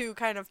able to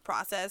kind of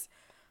process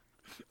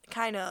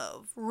kind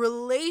of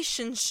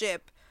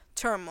relationship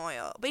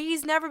turmoil, but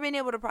he's never been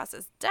able to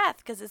process death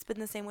because it's been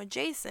the same with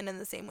Jason and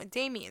the same with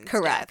Damian's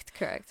correct.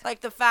 Like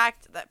the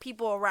fact that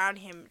people around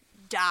him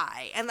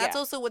die, and that's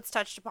also what's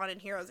touched upon in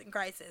Heroes in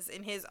Crisis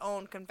in his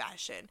own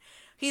confession.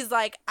 He's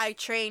like, I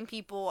train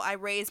people, I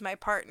raise my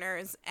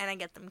partners, and I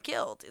get them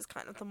killed, is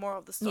kind of the moral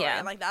of the story.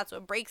 And like that's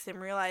what breaks him,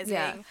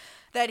 realizing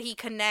that he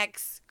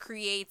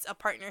creates a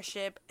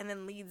partnership, and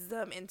then leads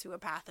them into a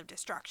path of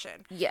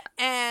destruction.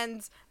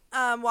 And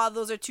while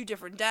those are two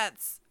different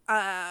deaths,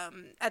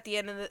 at the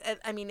end of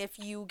if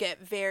you get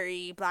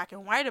very black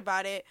and white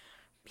about it,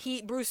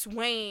 Bruce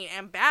Wayne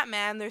and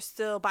Batman, they're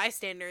still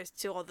bystanders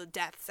to all the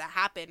deaths that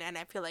happen, and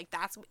I feel like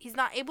that's what he's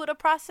not able to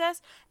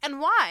process. And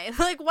why?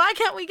 Like, why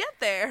can't we get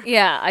there?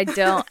 Yeah, I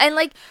don't. And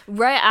like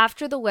right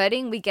after the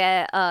wedding, we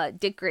get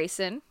Dick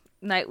Grayson,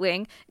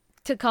 Nightwing,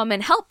 to come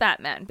and help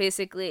Batman,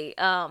 basically.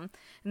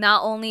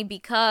 Not only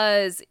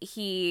because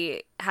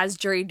he has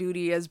jury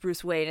duty as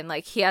Bruce Wayne and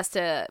like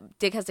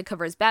Dick has to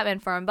cover his Batman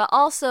for him, but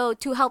also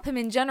to help him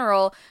in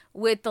general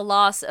with the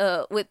loss,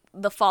 with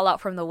the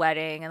fallout from the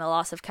wedding and the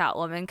loss of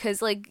Catwoman,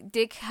 because like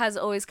Dick has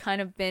always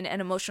kind of been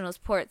an emotional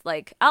support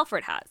like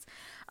Alfred has.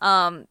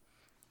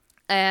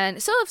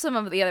 And so have some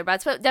of the other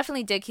bats, but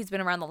definitely Dick, he's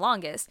been around the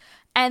longest.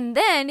 And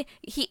then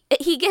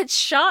he gets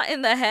shot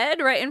in the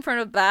head right in front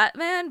of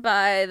Batman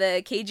by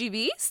the KG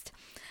Beast.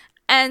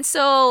 And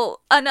so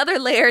another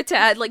layer to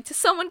add, like, to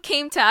someone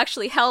came to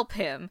actually help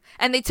him,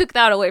 and they took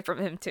that away from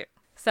him too.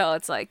 So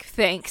it's like,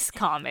 thanks,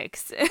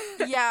 comics.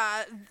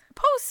 Yeah,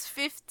 post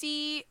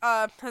 50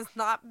 has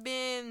not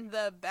been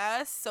the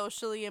best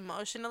socially,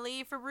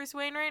 emotionally for Bruce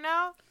Wayne right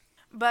now.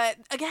 But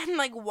again,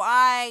 like,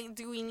 why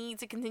do we need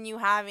to continue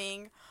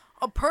having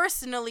a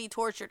personally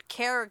tortured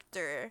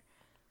character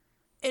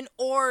in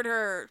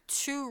order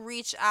to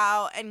reach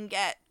out and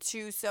get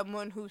to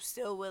someone who's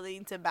still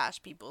willing to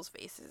bash people's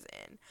faces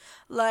in?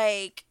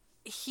 Like,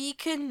 he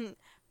can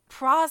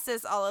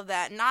process all of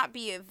that, not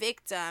be a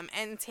victim,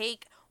 and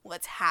take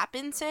what's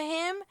happened to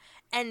him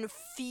and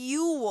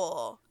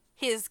fuel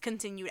his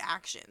continued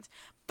actions.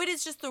 But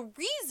it's just the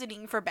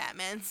reasoning for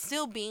Batman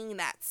still being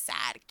that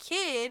sad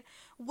kid,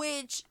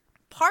 which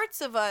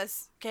parts of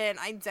us can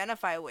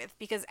identify with,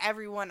 because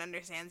everyone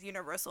understands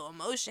universal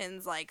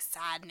emotions like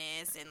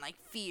sadness and like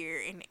fear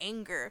and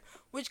anger,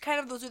 which kind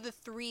of, those are the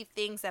three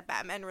things that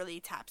Batman really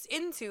taps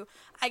into.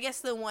 I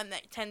guess the one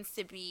that tends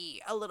to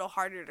be a little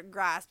harder to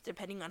grasp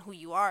depending on who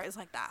you are is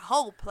like that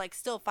hope, like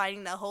still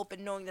finding that hope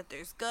and knowing that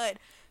there's good,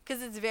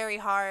 because it's very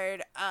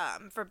hard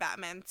for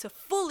Batman to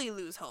fully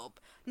lose hope,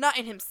 not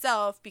in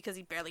himself because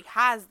he barely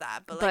has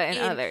that, but like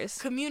in others,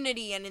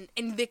 community and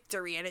in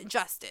victory and in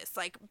justice.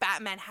 Like,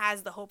 Batman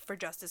has the hope for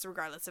justice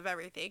regardless of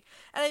everything,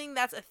 and I think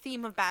that's a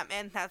theme of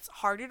Batman that's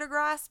harder to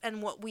grasp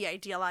and what we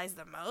idealize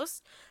the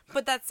most.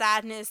 But that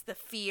sadness, the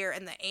fear,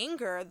 and the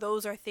anger,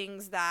 those are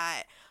things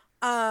that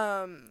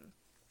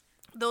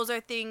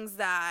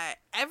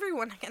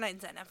everyone can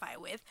identify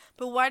with.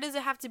 But why does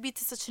it have to be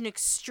to such an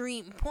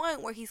extreme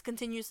point where he's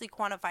continuously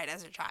quantified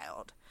as a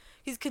child?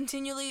 He's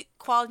continually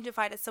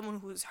qualified as someone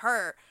who's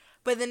hurt,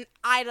 but then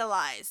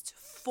idolized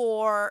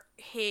for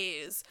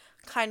his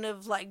kind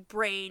of like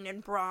brain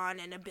and brawn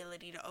and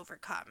ability to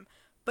overcome.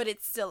 But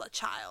it's still a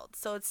child,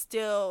 so it's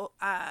still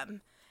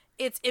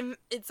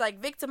it's like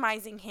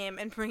victimizing him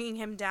and bringing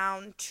him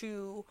down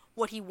to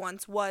what he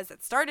once was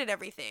that started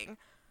everything.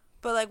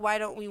 But like, why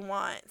don't we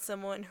want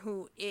someone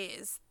who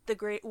is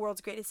the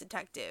world's greatest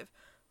detective,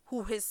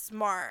 who is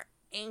smart,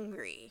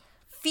 angry,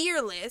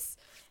 fearless,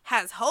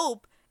 has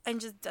hope, and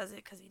just does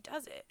it because he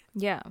does it?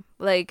 Yeah,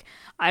 like,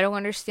 I don't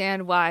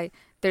understand why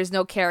there's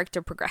no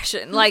character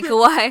progression. Like,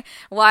 why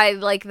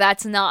like,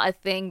 that's not a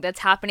thing that's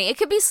happening. It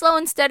could be slow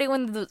and steady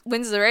when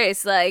wins the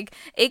race. Like,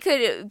 it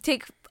could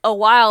take a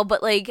while,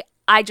 but like,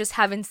 I just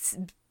haven't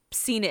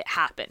seen it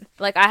happen.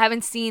 Like, I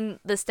haven't seen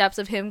the steps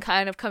of him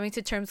kind of coming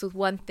to terms with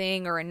one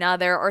thing or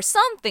another or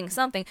something.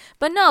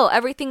 But no,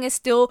 everything is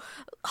still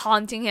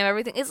haunting him.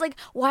 Everything. It's like,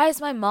 why is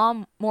my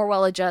mom more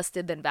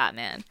well-adjusted than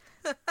Batman?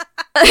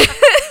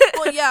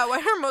 Well, yeah, why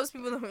are most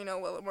people that we know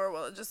more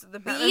well-adjusted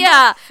than Batman?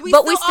 Yeah,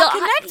 but we still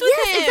connect with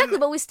him. Exactly,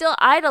 but we still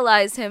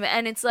idolize him,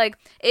 and it's like,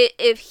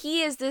 if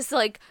he is this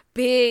like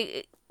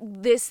big,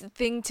 this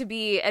thing to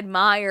be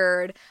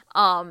admired,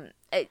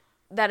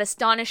 that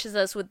astonishes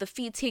us with the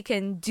feats he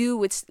can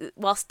do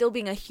while still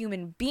being a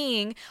human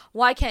being,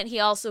 why can't he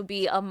also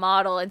be a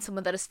model and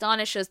someone that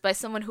astonishes by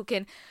someone who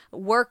can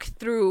work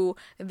through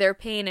their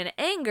pain and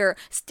anger,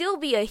 still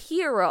be a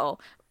hero,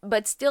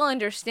 but still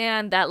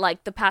understand that,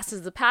 like, the past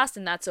is the past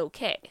and that's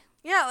okay?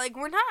 Yeah, like,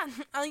 we're not,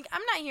 like,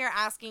 I'm not here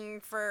asking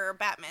for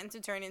Batman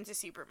to turn into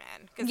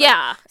Superman.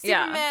 Yeah,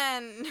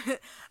 Superman,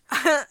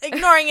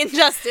 ignoring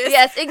injustice.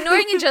 Yes,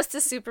 ignoring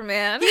injustice,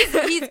 Superman.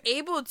 He's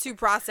able to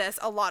process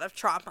a lot of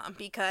trauma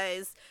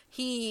because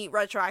he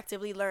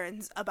retroactively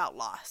learns about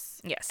loss.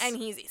 Yes. And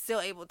he's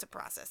still able to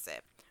process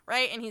it,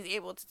 right? And he's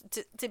able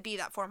to be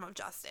that form of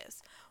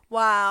justice.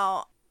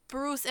 While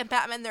Bruce and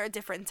Batman, they're a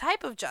different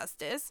type of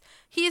justice.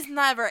 He's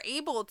never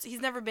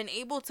been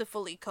able to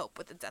fully cope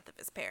with the death of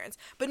his parents.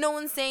 But no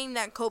one's saying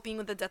that coping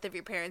with the death of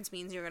your parents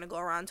means you're going to go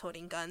around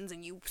toting guns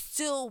and you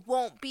still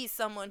won't be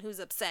someone who's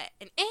upset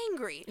and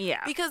angry. Yeah.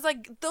 Because,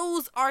 like,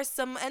 those are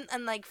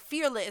and like,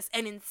 fearless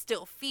and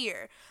instill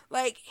fear.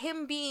 Like,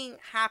 him being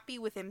happy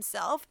with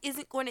himself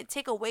isn't going to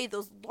take away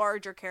those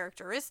larger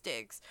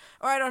characteristics.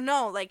 Or I don't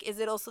know, like, is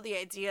it also the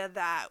idea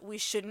that we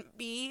shouldn't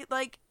be,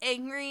 like,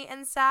 angry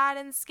and sad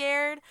and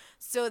scared?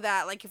 So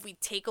that, like, if we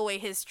take away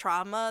his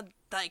trauma,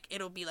 like,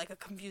 it'll be like a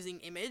confusing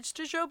image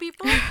to show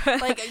people.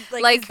 Like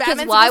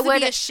Batman's supposed to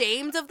be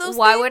ashamed of those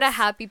why things? would a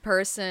happy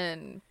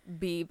person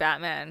be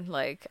Batman?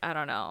 Like, I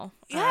don't know.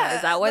 Yeah,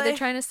 is that what like, they're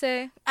trying to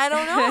say? I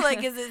don't know.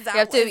 Like, is it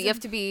that you have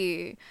to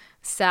be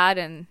sad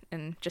and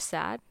just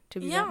sad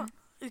to be Batman?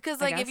 Because,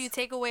 like, if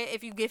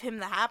you give him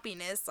the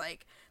happiness,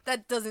 like,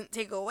 that doesn't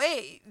take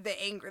away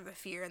the anger, the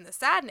fear, and the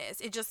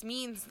sadness. It just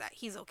means that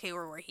he's okay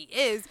where he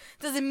is.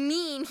 Doesn't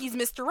mean he's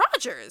Mr.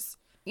 Rogers.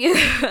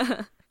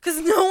 Yeah.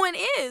 Because no one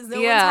is. No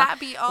one's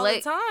happy all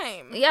the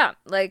time. Yeah,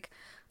 like,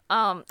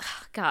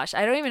 gosh,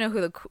 I don't even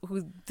know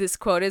who this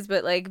quote is,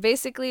 but, like,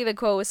 basically the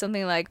quote was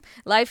something like,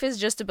 life is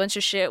just a bunch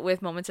of shit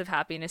with moments of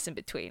happiness in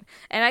between.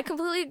 And I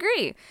completely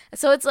agree.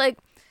 So it's like,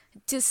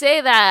 to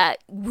say that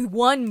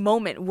one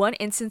moment, one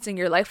instance in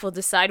your life will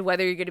decide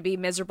whether you're going to be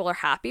miserable or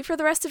happy for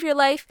the rest of your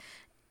life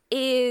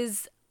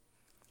is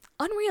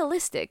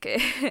unrealistic.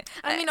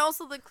 I mean,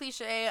 also the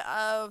cliche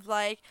of,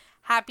 like,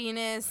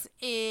 happiness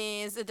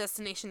is a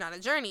destination, not a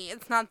journey.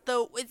 It's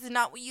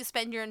not what you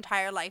spend your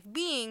entire life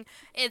being.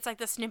 It's like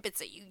the snippets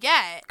that you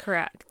get.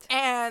 Correct.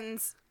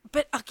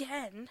 But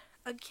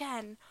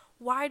again,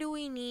 why do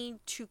we need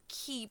to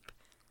keep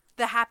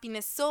the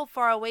happiness so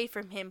far away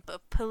from him,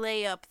 but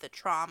play up the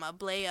trauma,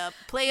 play up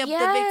the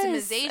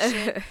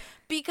victimization?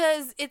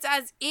 Because it's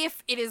as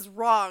if it is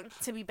wrong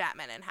to be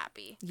Batman and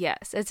happy.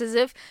 Yes, it's as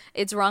if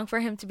it's wrong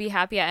for him to be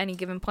happy at any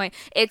given point.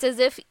 It's as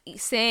if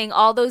saying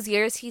all those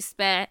years he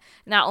spent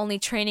not only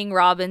training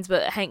Robins,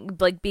 but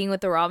like being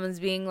with the Robins,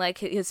 being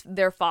like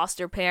their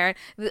foster parent,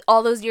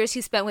 all those years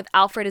he spent with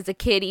Alfred as a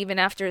kid, even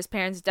after his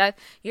parents' death.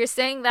 You're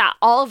saying that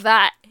all of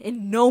that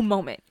in no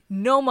moment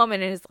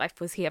in his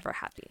life was he ever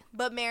happy.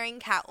 But marrying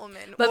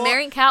Catwoman.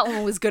 Marrying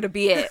Catwoman was going to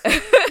be it.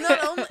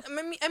 No,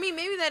 I mean,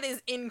 maybe that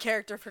is in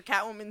character for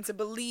Catwoman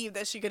to believe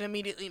that she could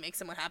immediately make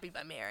someone happy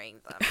by marrying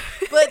them.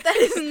 But that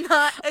is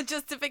not a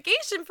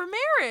justification for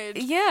marriage.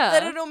 Yeah.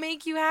 That it'll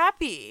make you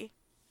happy.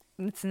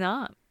 It's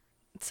not.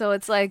 So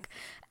it's like,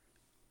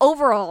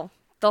 overall,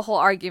 the whole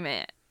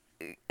argument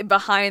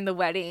behind the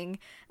wedding,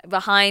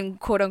 behind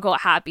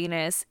quote-unquote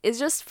happiness, is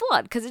just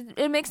flawed, because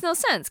it makes no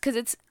sense, because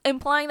it's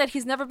implying that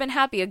he's never been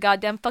happy a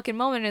goddamn fucking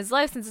moment in his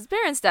life since his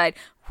parents died,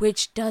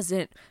 which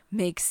doesn't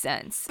make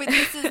sense. But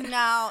this is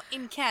now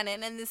in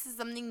canon, and this is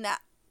something that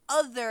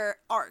other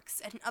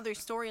arcs and other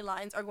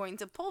storylines are going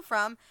to pull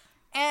from,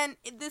 and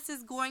this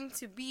is going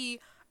to be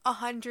a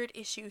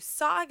 100-issue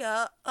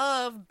saga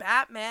of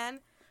Batman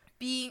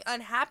being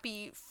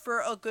unhappy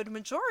for a good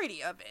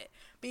majority of it,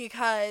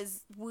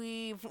 because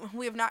we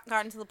have not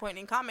gotten to the point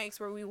in comics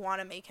where we want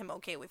to make him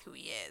okay with who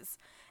he is.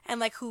 And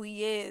like, who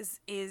he is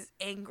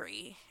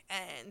angry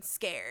and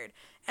scared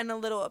and a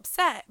little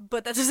upset,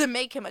 but that doesn't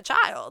make him a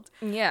child.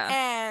 Yeah.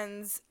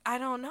 And I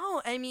don't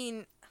know. I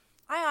mean,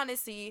 I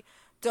honestly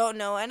don't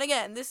know. And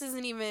again, this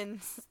isn't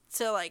even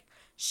to like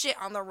shit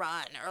on the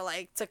Run or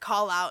like to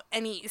call out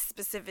any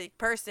specific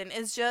person.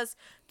 It's just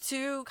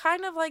to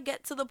kind of like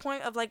get to the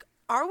point of like,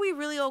 are we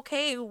really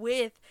okay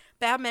with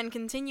Batman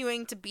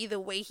continuing to be the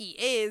way he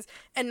is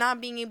and not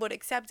being able to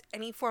accept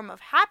any form of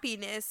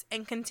happiness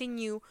and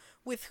continue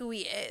with who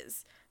he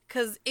is?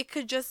 Because it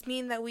could just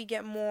mean that we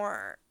get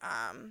more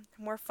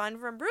fun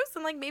from Bruce,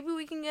 and like maybe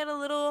we can get a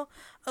little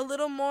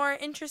more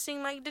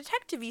interesting like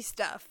detective-y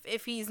stuff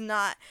if he's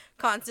not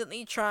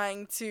constantly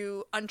trying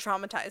to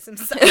untraumatize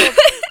himself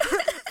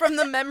from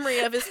the memory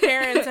of his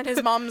parents and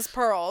his mom's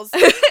pearls.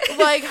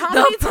 Like how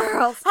many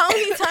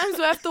times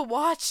do I have to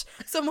watch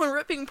someone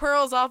ripping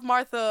pearls off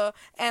Martha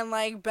and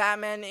like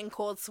Batman in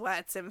cold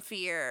sweats and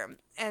fear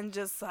and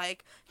just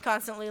like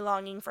constantly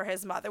longing for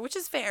his mother, which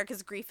is fair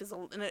because grief is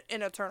an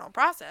eternal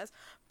process,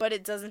 but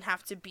it doesn't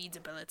have to be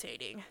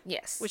debilitating.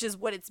 Yes. Which is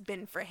what it's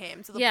been for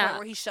him, to the point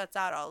where he shuts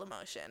out all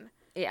emotion.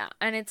 Yeah,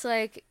 and it's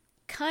like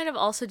kind of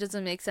also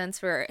doesn't make sense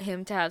for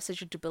him to have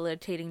such a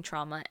debilitating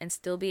trauma and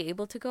still be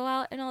able to go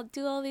out and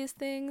do all these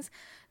things,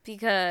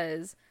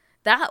 because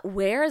that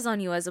wears on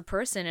you as a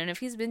person. And if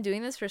he's been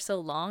doing this for so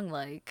long,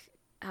 like,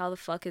 how the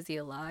fuck is he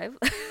alive?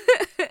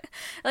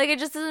 Like, it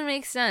just doesn't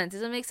make sense. It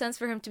doesn't make sense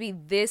for him to be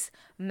this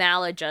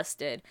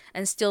maladjusted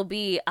and still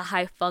be a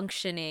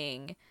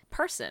high-functioning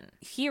person,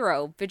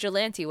 hero,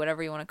 vigilante,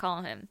 whatever you want to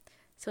call him.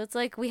 So it's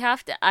like, we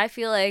have to, I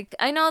feel like,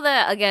 I know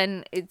that,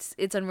 again,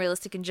 it's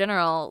unrealistic in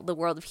general, the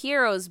world of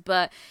heroes,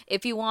 but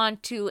if you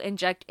want to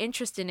inject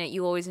interest in it,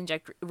 you always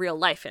inject real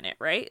life in it,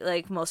 right?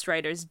 Like most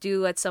writers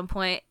do at some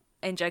point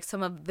inject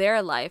some of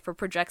their life or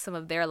project some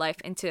of their life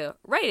into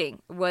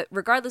writing,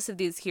 regardless if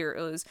these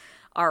heroes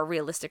are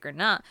realistic or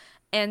not.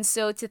 And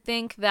so to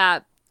think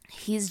that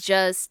he's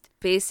just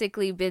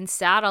basically been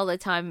sad all the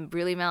time,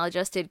 really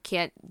maladjusted,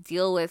 can't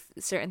deal with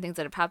certain things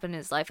that have happened in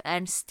his life,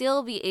 and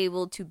still be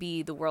able to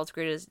be the world's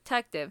greatest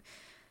detective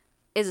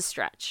is a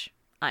stretch,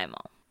 IMO.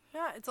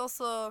 Yeah, it's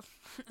also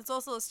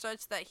a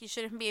stretch that he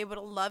shouldn't be able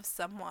to love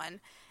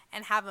someone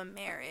and have a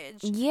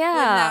marriage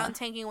without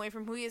taking away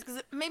from who he is.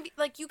 Because maybe,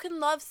 like, you can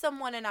love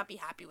someone and not be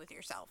happy with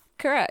yourself.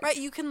 Correct. Right?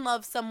 You can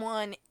love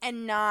someone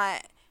and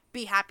not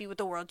be happy with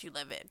the world you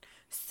live in.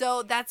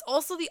 So that's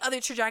also the other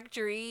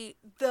trajectory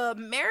the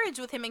marriage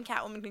with him and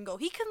Catwoman can go.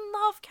 He can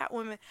love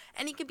Catwoman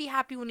and he can be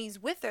happy when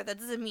he's with her. That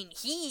doesn't mean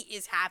he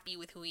is happy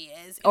with who he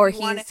is. Or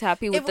he's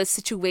happy with the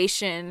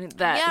situation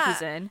that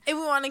he's in. If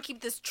we want to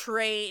keep this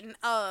train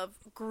of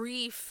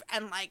grief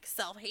and like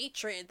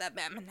self-hatred that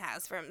Batman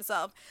has for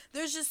himself,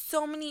 there's just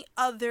so many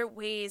other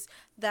ways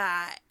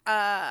that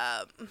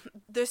the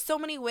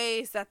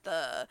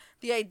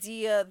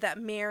idea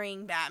that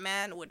marrying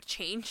Batman would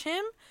change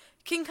him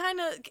can kind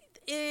of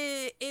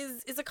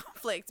is a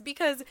conflict,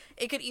 because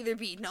it could either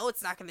be, no,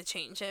 it's not going to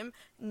change him,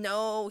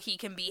 no, he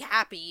can be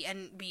happy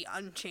and be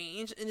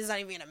unchanged, and it's not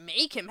even going to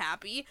make him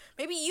happy,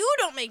 maybe you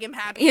don't make him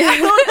happy, I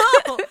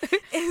don't know.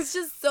 It's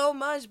just so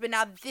much. But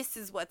now this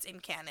is what's in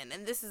canon,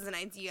 and this is an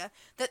idea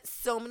that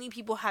so many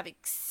people have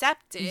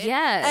accepted.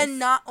 Yes. And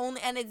not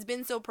only, and it's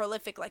been so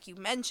prolific, like you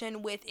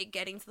mentioned, with it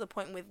getting to the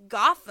point with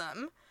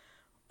Gotham,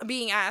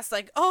 being asked,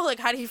 like, oh, like,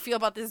 how do you feel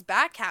about this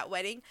Batcat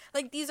wedding?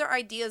 Like, these are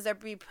ideas that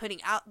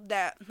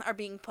are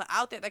being put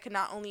out there that could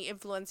not only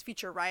influence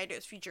future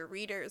writers, future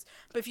readers,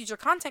 but future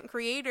content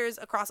creators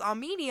across all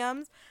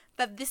mediums,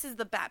 that this is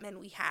the Batman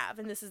we have,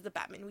 and this is the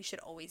Batman we should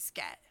always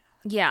get.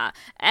 Yeah,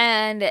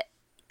 and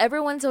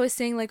everyone's always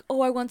saying, like,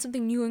 oh, I want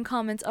something new in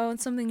comics. I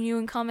want something new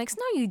in comics.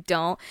 No, you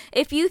don't.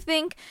 If you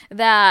think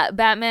that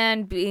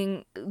Batman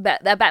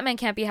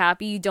can't be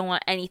happy, you don't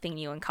want anything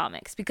new in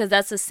comics, because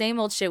that's the same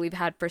old shit we've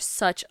had for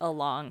such a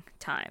long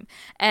time.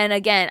 And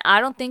again,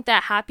 I don't think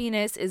that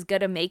happiness is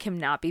gonna make him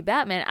not be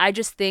Batman. I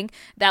just think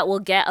that we'll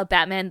get a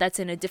Batman that's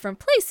in a different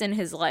place in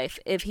his life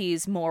if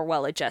he's more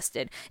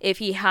well-adjusted, if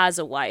he has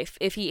a wife,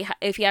 if he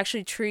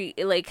actually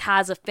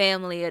has a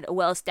family, a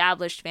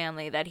well-established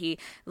family that he,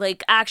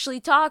 like, actually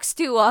talks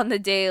to on the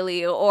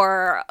daily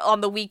or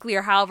on the weekly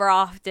or however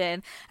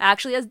often,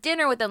 actually has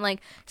dinner with them.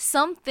 Like,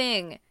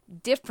 something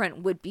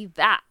different would be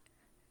that.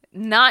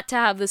 Not to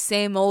have the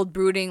same old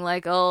brooding,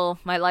 like, oh,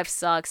 my life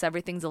sucks,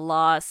 everything's a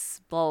loss,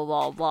 blah,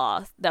 blah,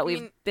 blah, that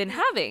we've been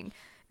having.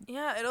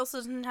 Yeah, it also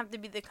doesn't have to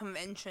be the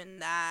convention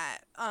that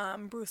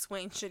Bruce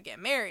Wayne should get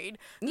married.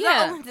 Yeah.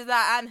 Not only does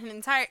that add an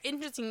entire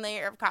interesting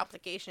layer of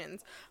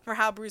complications for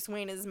how Bruce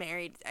Wayne is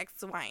married to X,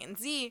 Y, and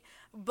Z,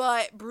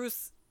 but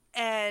Bruce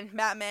and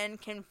Batman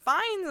can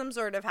find some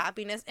sort of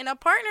happiness in a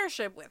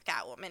partnership with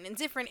Catwoman in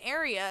different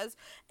areas.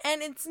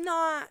 And it's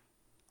not,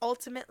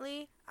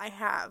 ultimately, I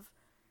have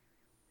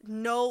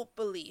no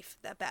belief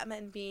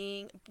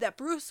that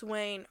Bruce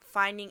Wayne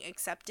finding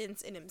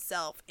acceptance in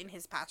himself, in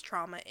his past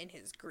trauma, in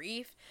his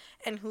grief,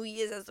 and who he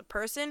is as a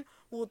person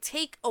will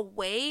take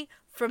away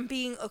from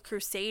being a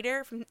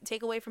crusader,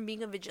 take away from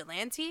being a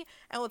vigilante,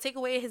 and will take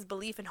away his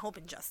belief in hope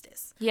and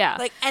justice. Yeah.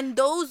 Like, and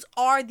those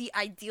are the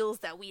ideals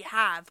that we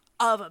have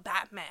of a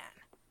Batman.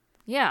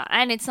 Yeah,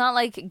 and it's not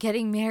like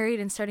getting married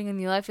and starting a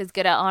new life is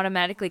going to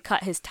automatically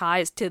cut his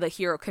ties to the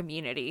hero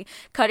community,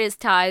 cut his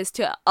ties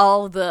to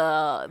all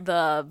the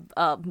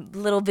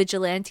little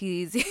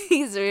vigilantes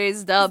he's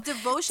raised up. His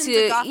devotion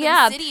to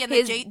Gotham City and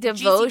the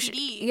devotion,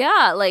 GCPD.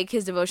 Yeah, like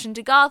his devotion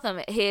to Gotham,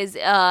 his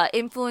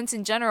influence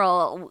in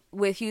general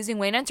with using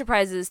Wayne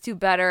Enterprises to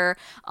better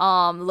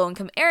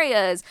low-income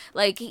areas.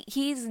 Like,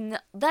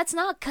 that's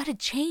not going to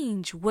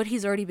change what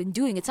he's already been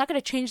doing. It's not going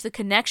to change the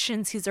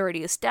connections he's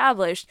already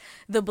established,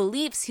 the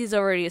beliefs he's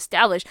already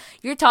established.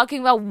 You're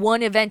talking about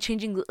one event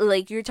changing,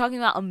 like, you're talking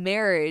about a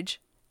marriage,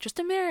 just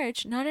a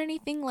marriage, not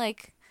anything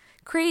like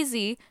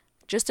crazy,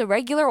 just a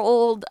regular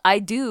old I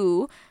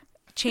do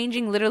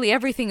changing literally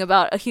everything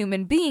about a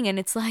human being. And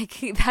it's like,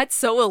 that's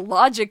so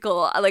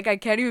illogical. Like, I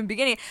can't even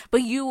begin it.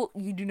 But you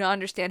do not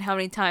understand how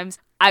many times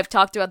I've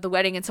talked about the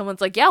wedding and someone's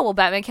like, yeah, well,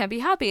 Batman can't be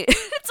happy.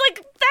 It's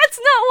like, that's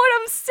not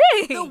what I'm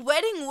saying. The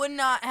wedding would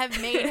not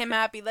have made him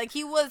happy. Like,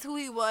 he was who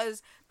he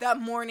was that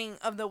morning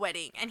of the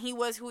wedding, and he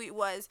was who he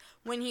was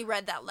when he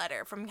read that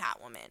letter from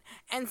Catwoman.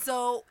 And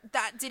so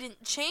that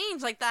didn't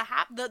change. Like,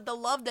 the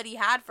love that he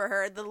had for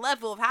her, the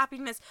level of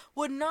happiness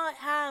would not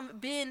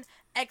have been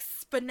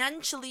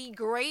exponentially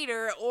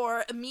greater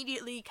or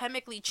immediately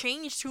chemically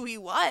changed who he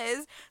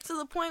was to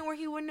the point where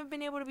he wouldn't have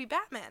been able to be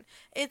Batman.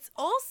 It's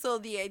also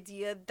the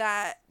idea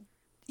that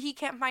he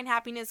can't find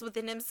happiness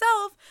within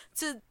himself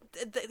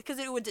because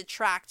it would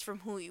detract from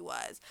who he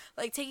was.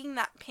 Like, taking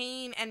that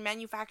pain and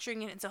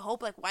manufacturing it into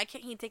hope. Like, why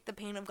can't he take the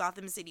pain of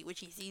Gotham City,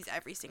 which he sees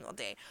every single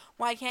day?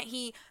 Why can't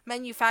he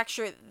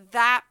manufacture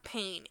that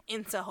pain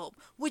into hope,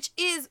 which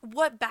is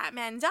what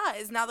Batman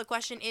does? Now the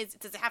question is,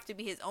 does it have to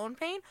be his own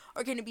pain,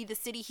 or can it be the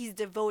city he's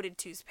devoted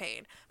to's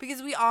pain?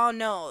 Because we all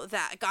know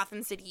that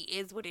Gotham City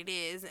is what it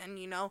is, and,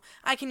 you know,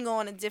 I can go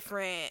on a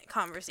different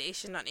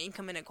conversation on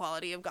income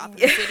inequality of Gotham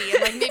City,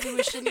 and, like, maybe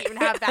we shouldn't even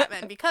have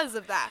Batman because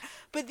of that.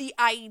 But the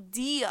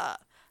idea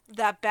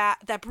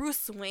that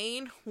Bruce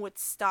Wayne would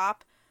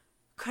stop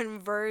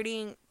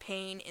converting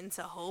pain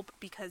into hope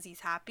because he's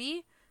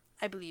happy,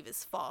 I believe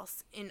is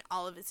false in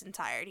all of its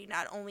entirety.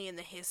 Not only in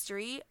the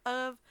history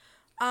of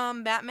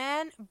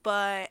Batman,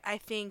 but I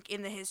think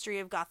in the history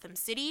of Gotham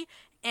City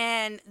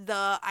and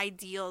the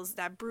ideals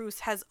that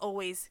Bruce has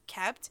always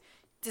kept,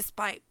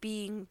 despite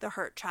being the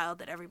hurt child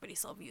that everybody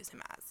still views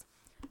him as.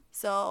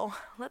 So,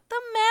 let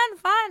the man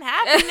find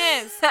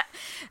happiness.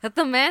 Let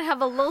the man have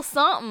a little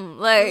something.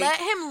 Like, let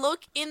him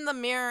look in the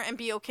mirror and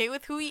be okay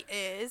with who he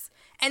is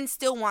and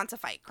still want to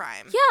fight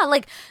crime. Yeah,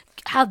 like,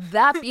 have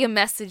that be a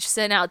message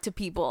sent out to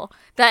people.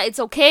 That it's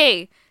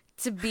okay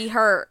to be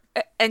hurt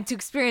and to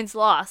experience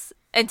loss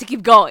and to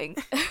keep going.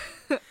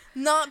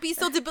 Not be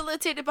so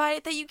debilitated by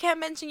it that you can't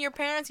mention your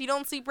parents, you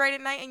don't sleep right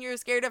at night, and you're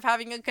scared of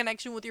having a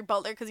connection with your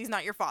butler because he's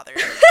not your father.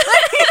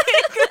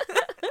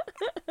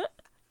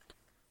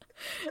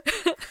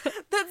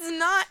 That's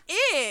not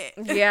it.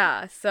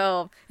 Yeah,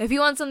 so if you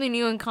want something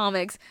new in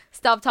comics,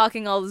 stop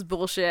talking all this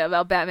bullshit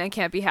about Batman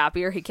can't be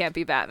happy or he can't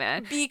be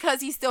Batman.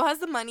 Because he still has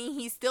the money,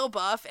 he's still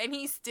buff, and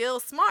he's still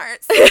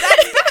smart. So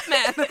that's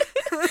Batman.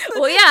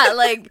 Well, yeah,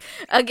 like,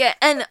 again,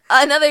 and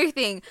another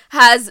thing,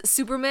 has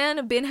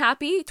Superman been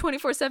happy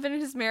 24/7 in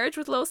his marriage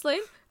with Lois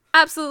Lane?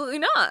 Absolutely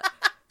not.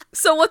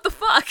 So what the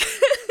fuck?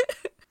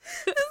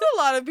 There's a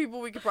lot of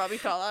people we could probably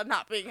call out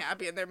not being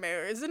happy in their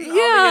marriage. Didn't Ollie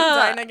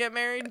and Dinah get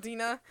married?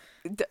 Dina?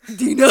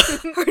 Dina.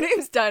 Her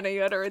name's Dinah.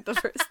 You had to write the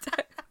first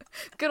time.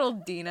 Good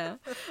old Dina.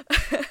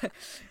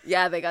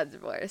 Yeah, they got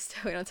divorced.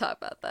 We don't talk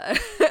about that.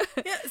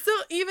 Yeah, so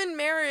even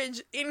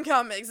marriage in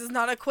comics does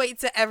not equate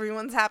to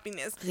everyone's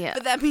happiness. Yeah.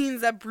 But that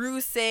means that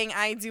Bruce saying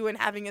I do and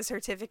having a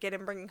certificate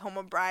and bringing home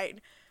a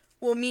bride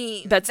will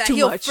mean that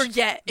he'll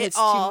forget it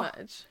all. Too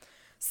much.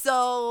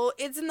 So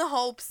it's in the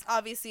hopes,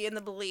 obviously, in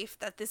the belief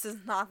that this is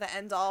not the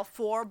end all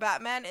for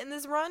Batman in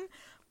this run.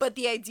 But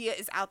the idea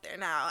is out there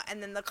now.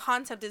 And then the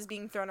concept is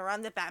being thrown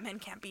around that Batman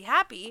can't be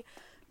happy.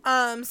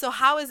 So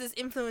how is this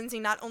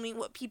influencing not only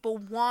what people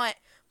want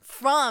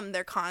from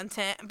their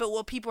content, but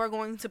what people are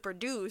going to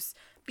produce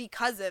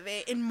because of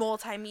it in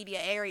multimedia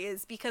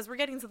areas? Because we're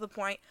getting to the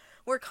point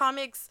where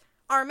comics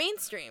are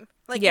mainstream.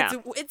 Like, yeah.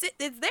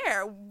 It's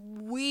there.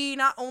 We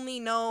not only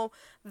know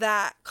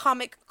that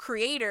comic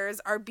creators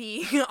are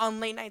being on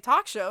late night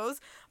talk shows,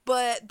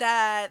 but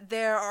that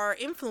there are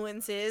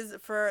influences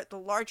for the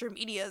larger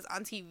medias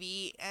on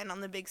TV and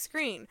on the big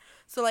screen.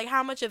 So, like,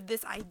 how much of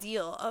this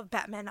ideal of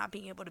Batman not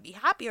being able to be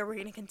happy are we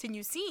going to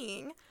continue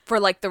seeing? For,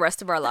 like, the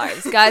rest of our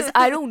lives. Guys,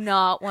 I do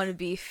not want to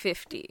be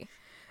 50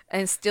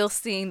 and still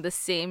seeing the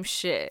same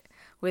shit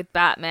with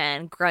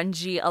Batman,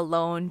 grungy,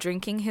 alone,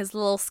 drinking his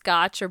little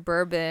scotch or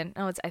bourbon.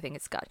 Oh, I think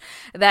it's scotch.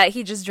 That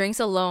he just drinks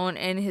alone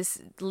in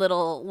his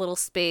little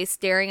space,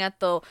 staring at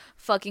the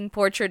fucking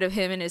portrait of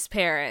him and his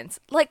parents.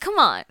 Like, come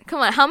on.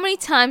 How many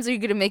times are you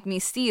gonna make me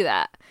see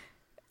that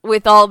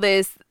with all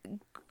this,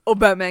 oh,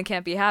 Batman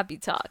can't be happy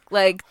talk?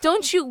 Like,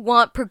 don't you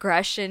want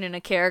progression in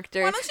a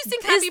character? Why don't you sing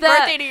happy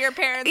birthday to your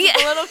parents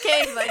with a little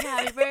cake? Like,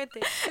 happy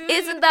birthday.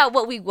 Isn't that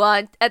what we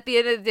want? At the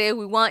end of the day,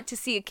 we want to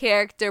see a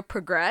character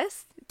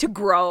progress, to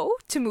grow,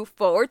 to move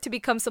forward, to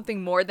become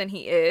something more than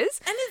he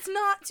is. And it's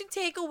not to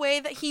take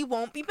away that he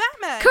won't be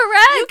Batman.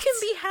 Correct. You can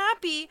be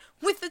happy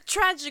with a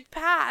tragic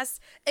past,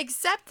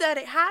 accept that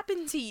it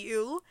happened to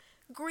you,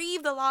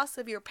 grieve the loss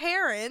of your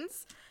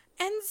parents,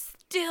 and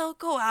still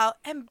go out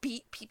and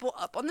beat people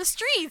up on the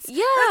streets.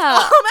 Yeah.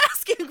 That's all I'm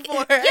asking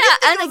for.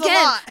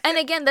 Yeah, and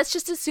again, that's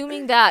just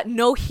assuming that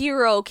no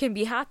hero can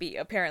be happy,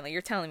 apparently.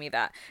 You're telling me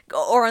that.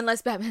 Or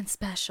unless Batman's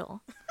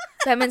special.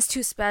 Batman's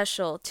too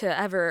special to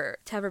ever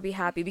be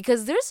happy,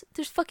 because there's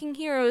fucking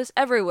heroes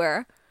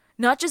everywhere.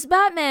 Not just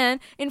Batman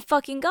in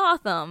fucking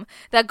Gotham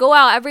that go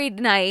out every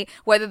night,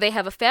 whether they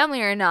have a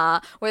family or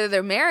not, whether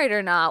they're married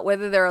or not,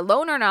 whether they're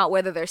alone or not,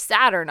 whether they're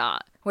sad or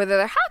not, whether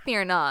they're happy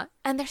or not,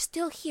 and they're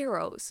still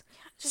heroes.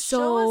 Just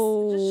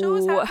show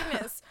us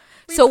happiness.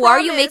 So why are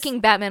you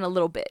making Batman a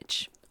little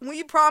bitch?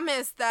 We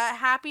promise that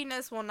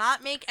happiness will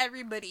not make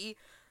everybody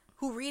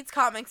who reads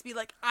comics be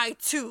like, I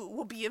too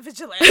will be a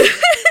vigilante.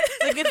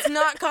 Like, it's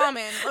not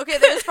common. Okay,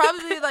 there's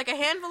probably like a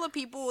handful of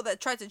people that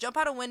tried to jump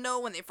out a window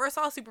when they first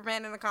saw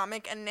Superman in the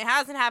comic, and it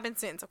hasn't happened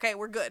since. Okay,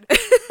 we're good.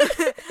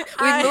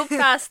 We moved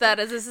past that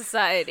as a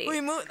society.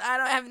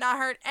 I have not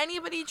heard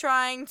anybody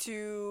trying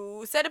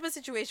to set up a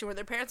situation where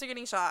their parents are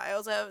getting shot. I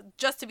also have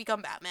just to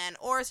become Batman,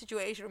 or a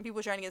situation where people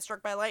are trying to get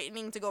struck by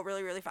lightning to go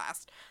really, really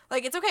fast.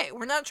 Like, it's okay.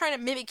 We're not trying to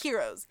mimic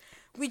heroes.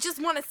 We just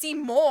want to see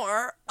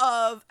more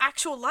of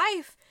actual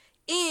life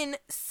in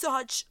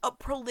such a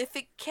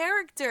prolific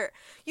character.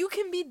 You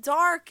can be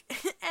dark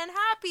and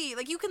happy.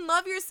 Like, you can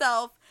love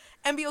yourself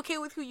and be okay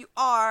with who you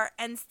are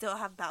and still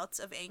have bouts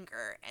of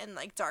anger and,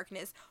 like,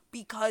 darkness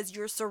because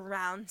you're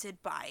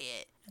surrounded by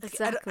it. Like,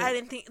 exactly. I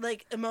didn't think,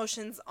 like,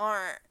 emotions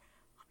aren't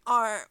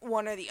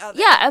one or the other.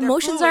 Yeah, They're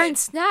emotions fluid.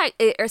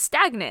 aren't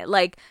stagnant.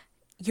 Like,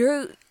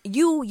 you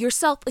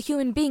yourself, a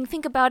human being,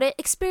 think about it,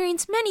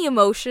 experience many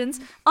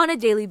emotions on a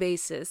daily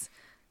basis.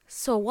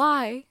 So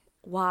why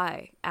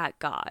at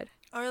God?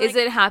 Or, like, is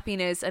it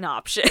happiness an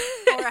option?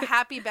 Or a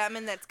happy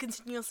Batman that's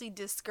continuously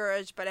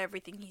discouraged by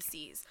everything he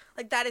sees.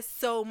 Like, that is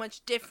so much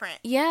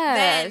different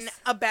than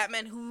a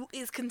Batman who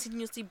is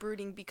continuously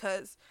brooding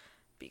because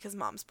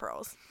mom's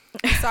pearls.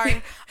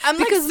 Sorry. I'm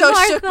like so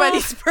shook by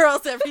these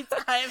pearls every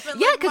time.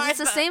 Yeah, because it's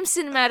the same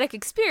cinematic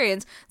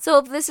experience. So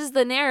if this is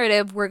the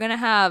narrative, we're going to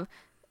have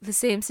the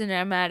same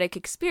cinematic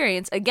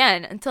experience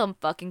again until I'm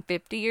fucking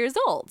 50 years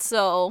old.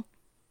 So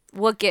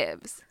what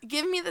gives?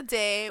 Give me the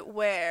day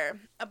where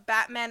a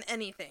Batman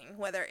anything,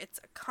 whether it's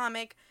a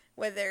comic,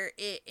 whether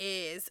it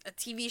is a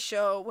TV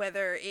show,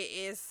 whether it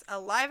is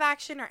a live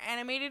action or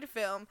animated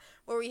film,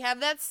 where we have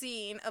that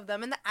scene of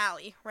them in the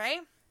alley,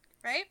 right?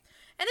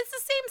 And it's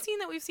the same scene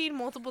that we've seen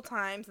multiple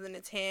times, and then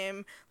it's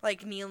him,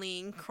 like,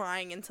 kneeling,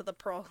 crying into the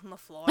pearl on the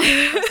floor,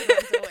 and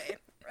runs away,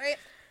 right?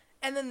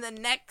 And then the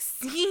next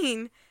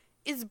scene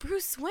is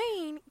Bruce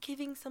Wayne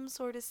giving some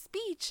sort of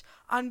speech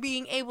on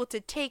being able to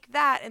take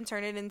that and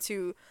turn it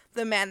into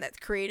the man that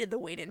created the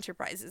Wayne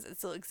Enterprises that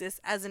still exists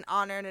as an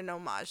honor and an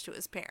homage to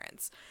his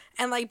parents.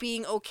 And, like,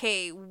 being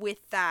okay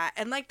with that.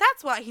 And, like,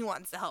 that's why he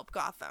wants to help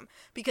Gotham.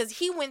 Because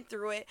he went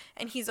through it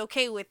and he's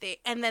okay with it.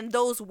 And then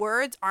those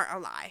words aren't a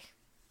lie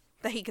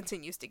that he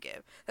continues to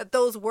give. That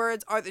those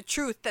words are the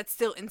truth that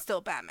still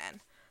instill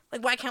Batman.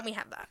 Like, why can't we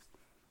have that?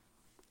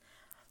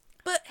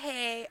 But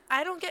hey,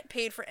 I don't get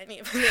paid for any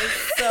of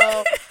this,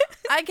 so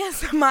I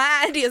guess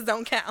my ideas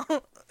don't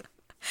count.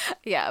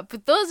 Yeah,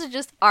 but those are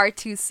just our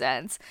 2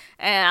 cents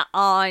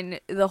on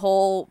the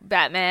whole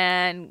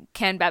Batman,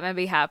 can Batman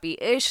be happy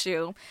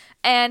issue,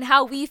 and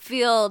how we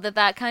feel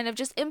that kind of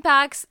just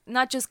impacts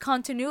not just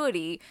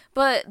continuity,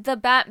 but the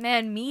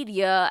Batman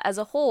media as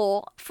a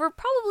whole for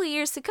probably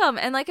years to come.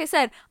 And like I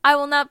said, I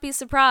will not be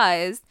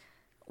surprised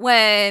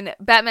when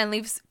Batman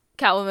leaves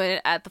Catwoman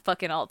at the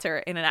fucking altar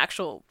in an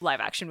actual live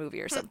action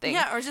movie or something.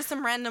 Yeah, or just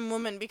some random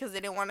woman because they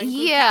didn't want to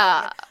include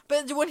yeah Catwoman.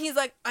 But when he's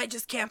like, I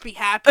just can't be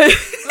happy.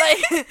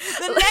 Like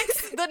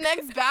the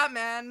next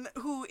Batman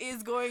who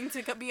is going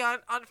to be on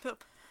film,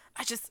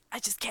 I just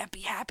can't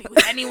be happy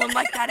with anyone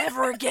like that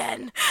ever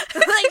again.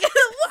 Like,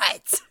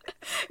 what?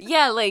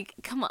 Yeah, like,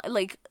 come on,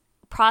 like,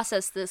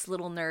 process this,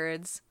 little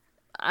nerds.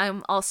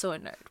 I'm also a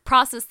nerd.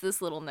 Process this,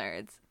 little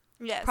nerds.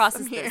 Yes,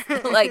 process this.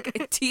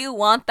 Like, do you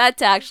want that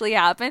to actually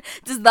happen?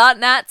 Does that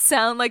not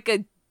sound like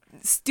a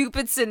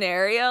stupid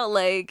scenario?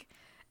 Like,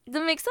 it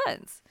doesn't make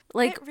sense.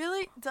 Like, it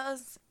really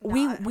does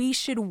not. We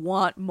should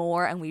want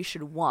more, and we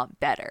should want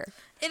better.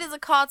 It is a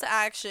call to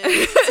action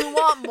to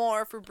want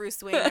more for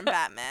Bruce Wayne and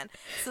Batman,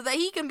 so that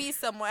he can be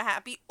somewhat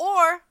happy,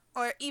 or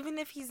even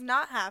if he's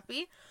not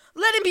happy,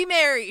 let him be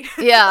married.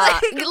 Yeah,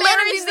 like, let him be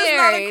marriage does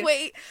not married.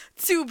 equate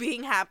to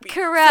being happy.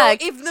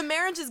 Correct. So if the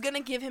marriage is gonna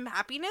give him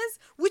happiness,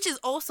 which is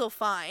also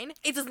fine,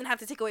 it doesn't have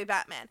to take away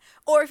Batman.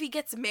 Or if he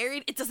gets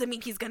married, it doesn't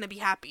mean he's gonna be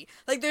happy.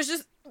 Like, there's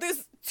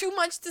too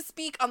much to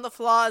speak on the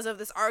flaws of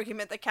this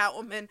argument that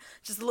Catwoman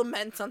just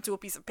laments onto a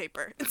piece of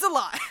paper. It's a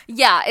lot.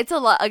 Yeah, it's a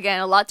lot.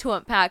 Again, a lot to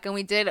unpack, and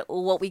we did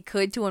what we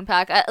could to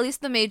unpack at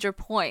least the major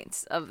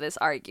points of this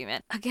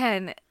argument.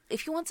 Again,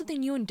 if you want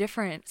something new and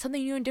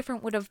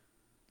different would have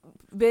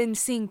been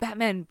seeing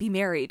Batman be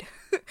married.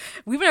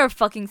 We've never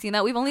fucking seen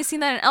that. We've only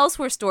seen that in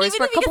Elsewhere stories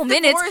for a couple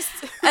minutes,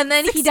 and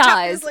then he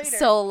dies.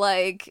 So,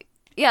 like,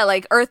 yeah,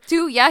 like Earth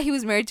 2, yeah, he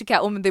was married to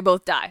Catwoman, they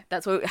both die.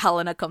 That's what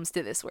Helena comes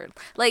to this world.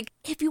 Like,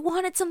 if you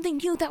wanted something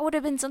new, that would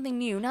have been something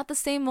new, not the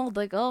same old,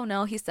 like, oh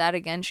no, he's sad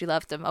again, she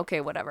left him,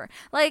 okay, whatever.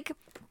 Like,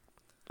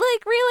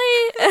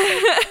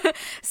 really?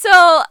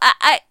 So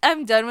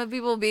I'm done with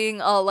people being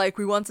all like,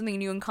 we want something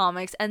new in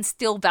comics, and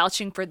still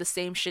vouching for the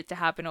same shit to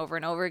happen over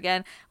and over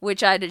again,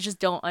 which I just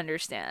don't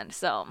understand.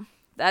 So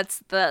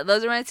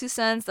those are my 2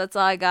 cents. That's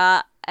all I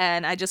got,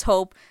 and I just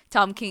hope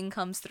Tom King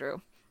comes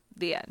through.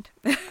 The end.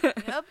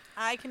 Yep.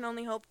 I can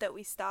only hope that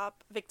we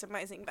stop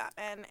victimizing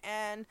Batman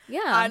and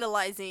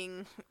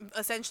idolizing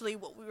essentially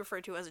what we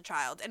refer to as a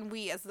child, and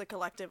we as the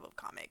collective of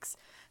comics.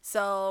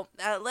 So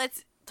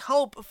let's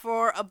hope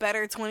for a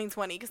better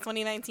 2020, because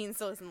 2019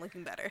 still isn't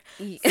looking better.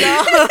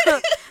 So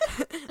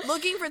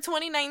looking for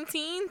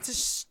 2019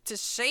 to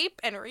shape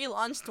and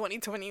relaunch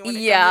 2020 when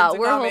it comes into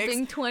we're comics.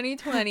 hoping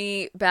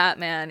 2020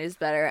 Batman is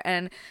better.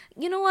 And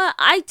you know what,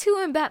 I too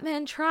am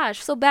Batman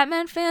trash, so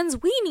Batman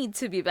fans, we need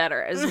to be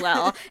better as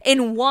well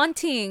in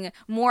wanting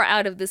more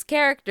out of this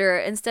character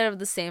instead of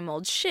the same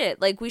old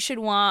shit. Like, we should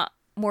want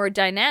more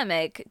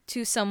dynamic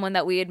to someone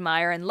that we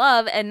admire and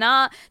love, and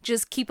not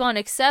just keep on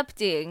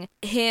accepting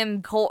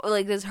him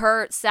like this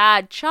hurt,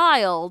 sad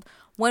child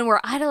when we're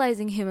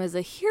idolizing him as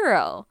a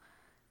hero.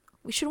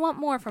 We should want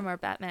more from our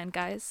Batman,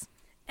 guys.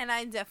 And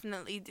I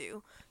definitely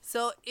do.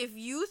 So if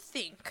you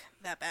think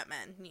that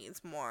Batman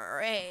needs more,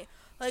 or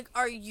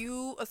are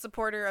you a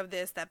supporter of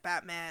this, that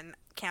Batman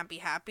can't be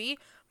happy?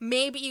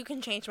 Maybe you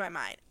can change my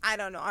mind. I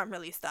don't know. I'm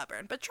really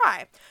stubborn, but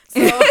try. So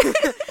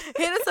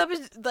hit us up,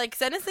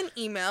 send us an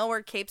email.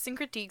 We're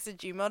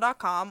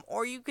capesandcritiques@gmail.com,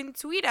 or you can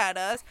tweet at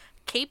us,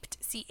 caped,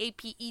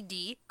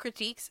 CAPED,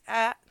 critiques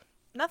at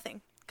nothing,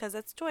 because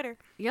that's Twitter.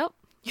 Yep.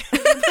 You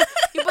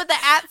put the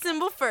 @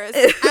 symbol first,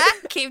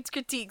 at Caped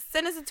Critiques.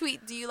 Send us a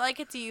tweet. Do you like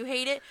it? Do you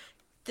hate it?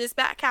 This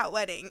Batcat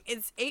wedding,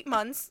 it's 8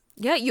 months.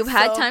 Yeah, you've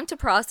had time to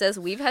process.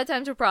 We've had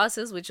time to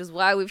process, which is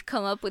why we've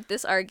come up with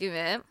this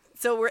argument.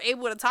 So we're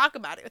able to talk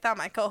about it without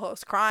my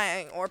co-host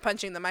crying or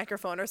punching the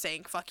microphone or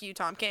saying, fuck you,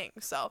 Tom King.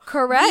 So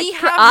correct. We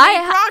have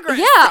made progress.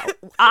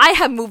 Yeah, I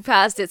have moved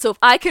past it. So if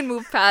I can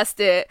move past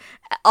it,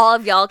 all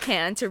of y'all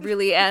can, to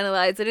really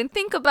analyze it and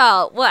think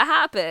about what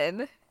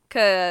happened.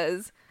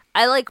 Because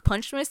I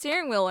punched my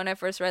steering wheel when I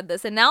first read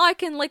this, and now I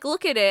can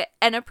look at it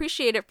and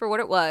appreciate it for what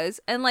it was,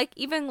 and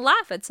even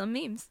laugh at some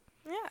memes.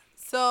 Yeah.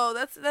 So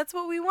that's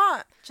what we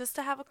want, just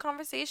to have a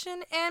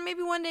conversation, and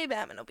maybe one day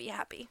Batman will be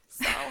happy.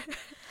 So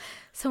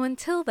So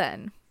until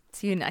then,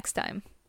 see you next time.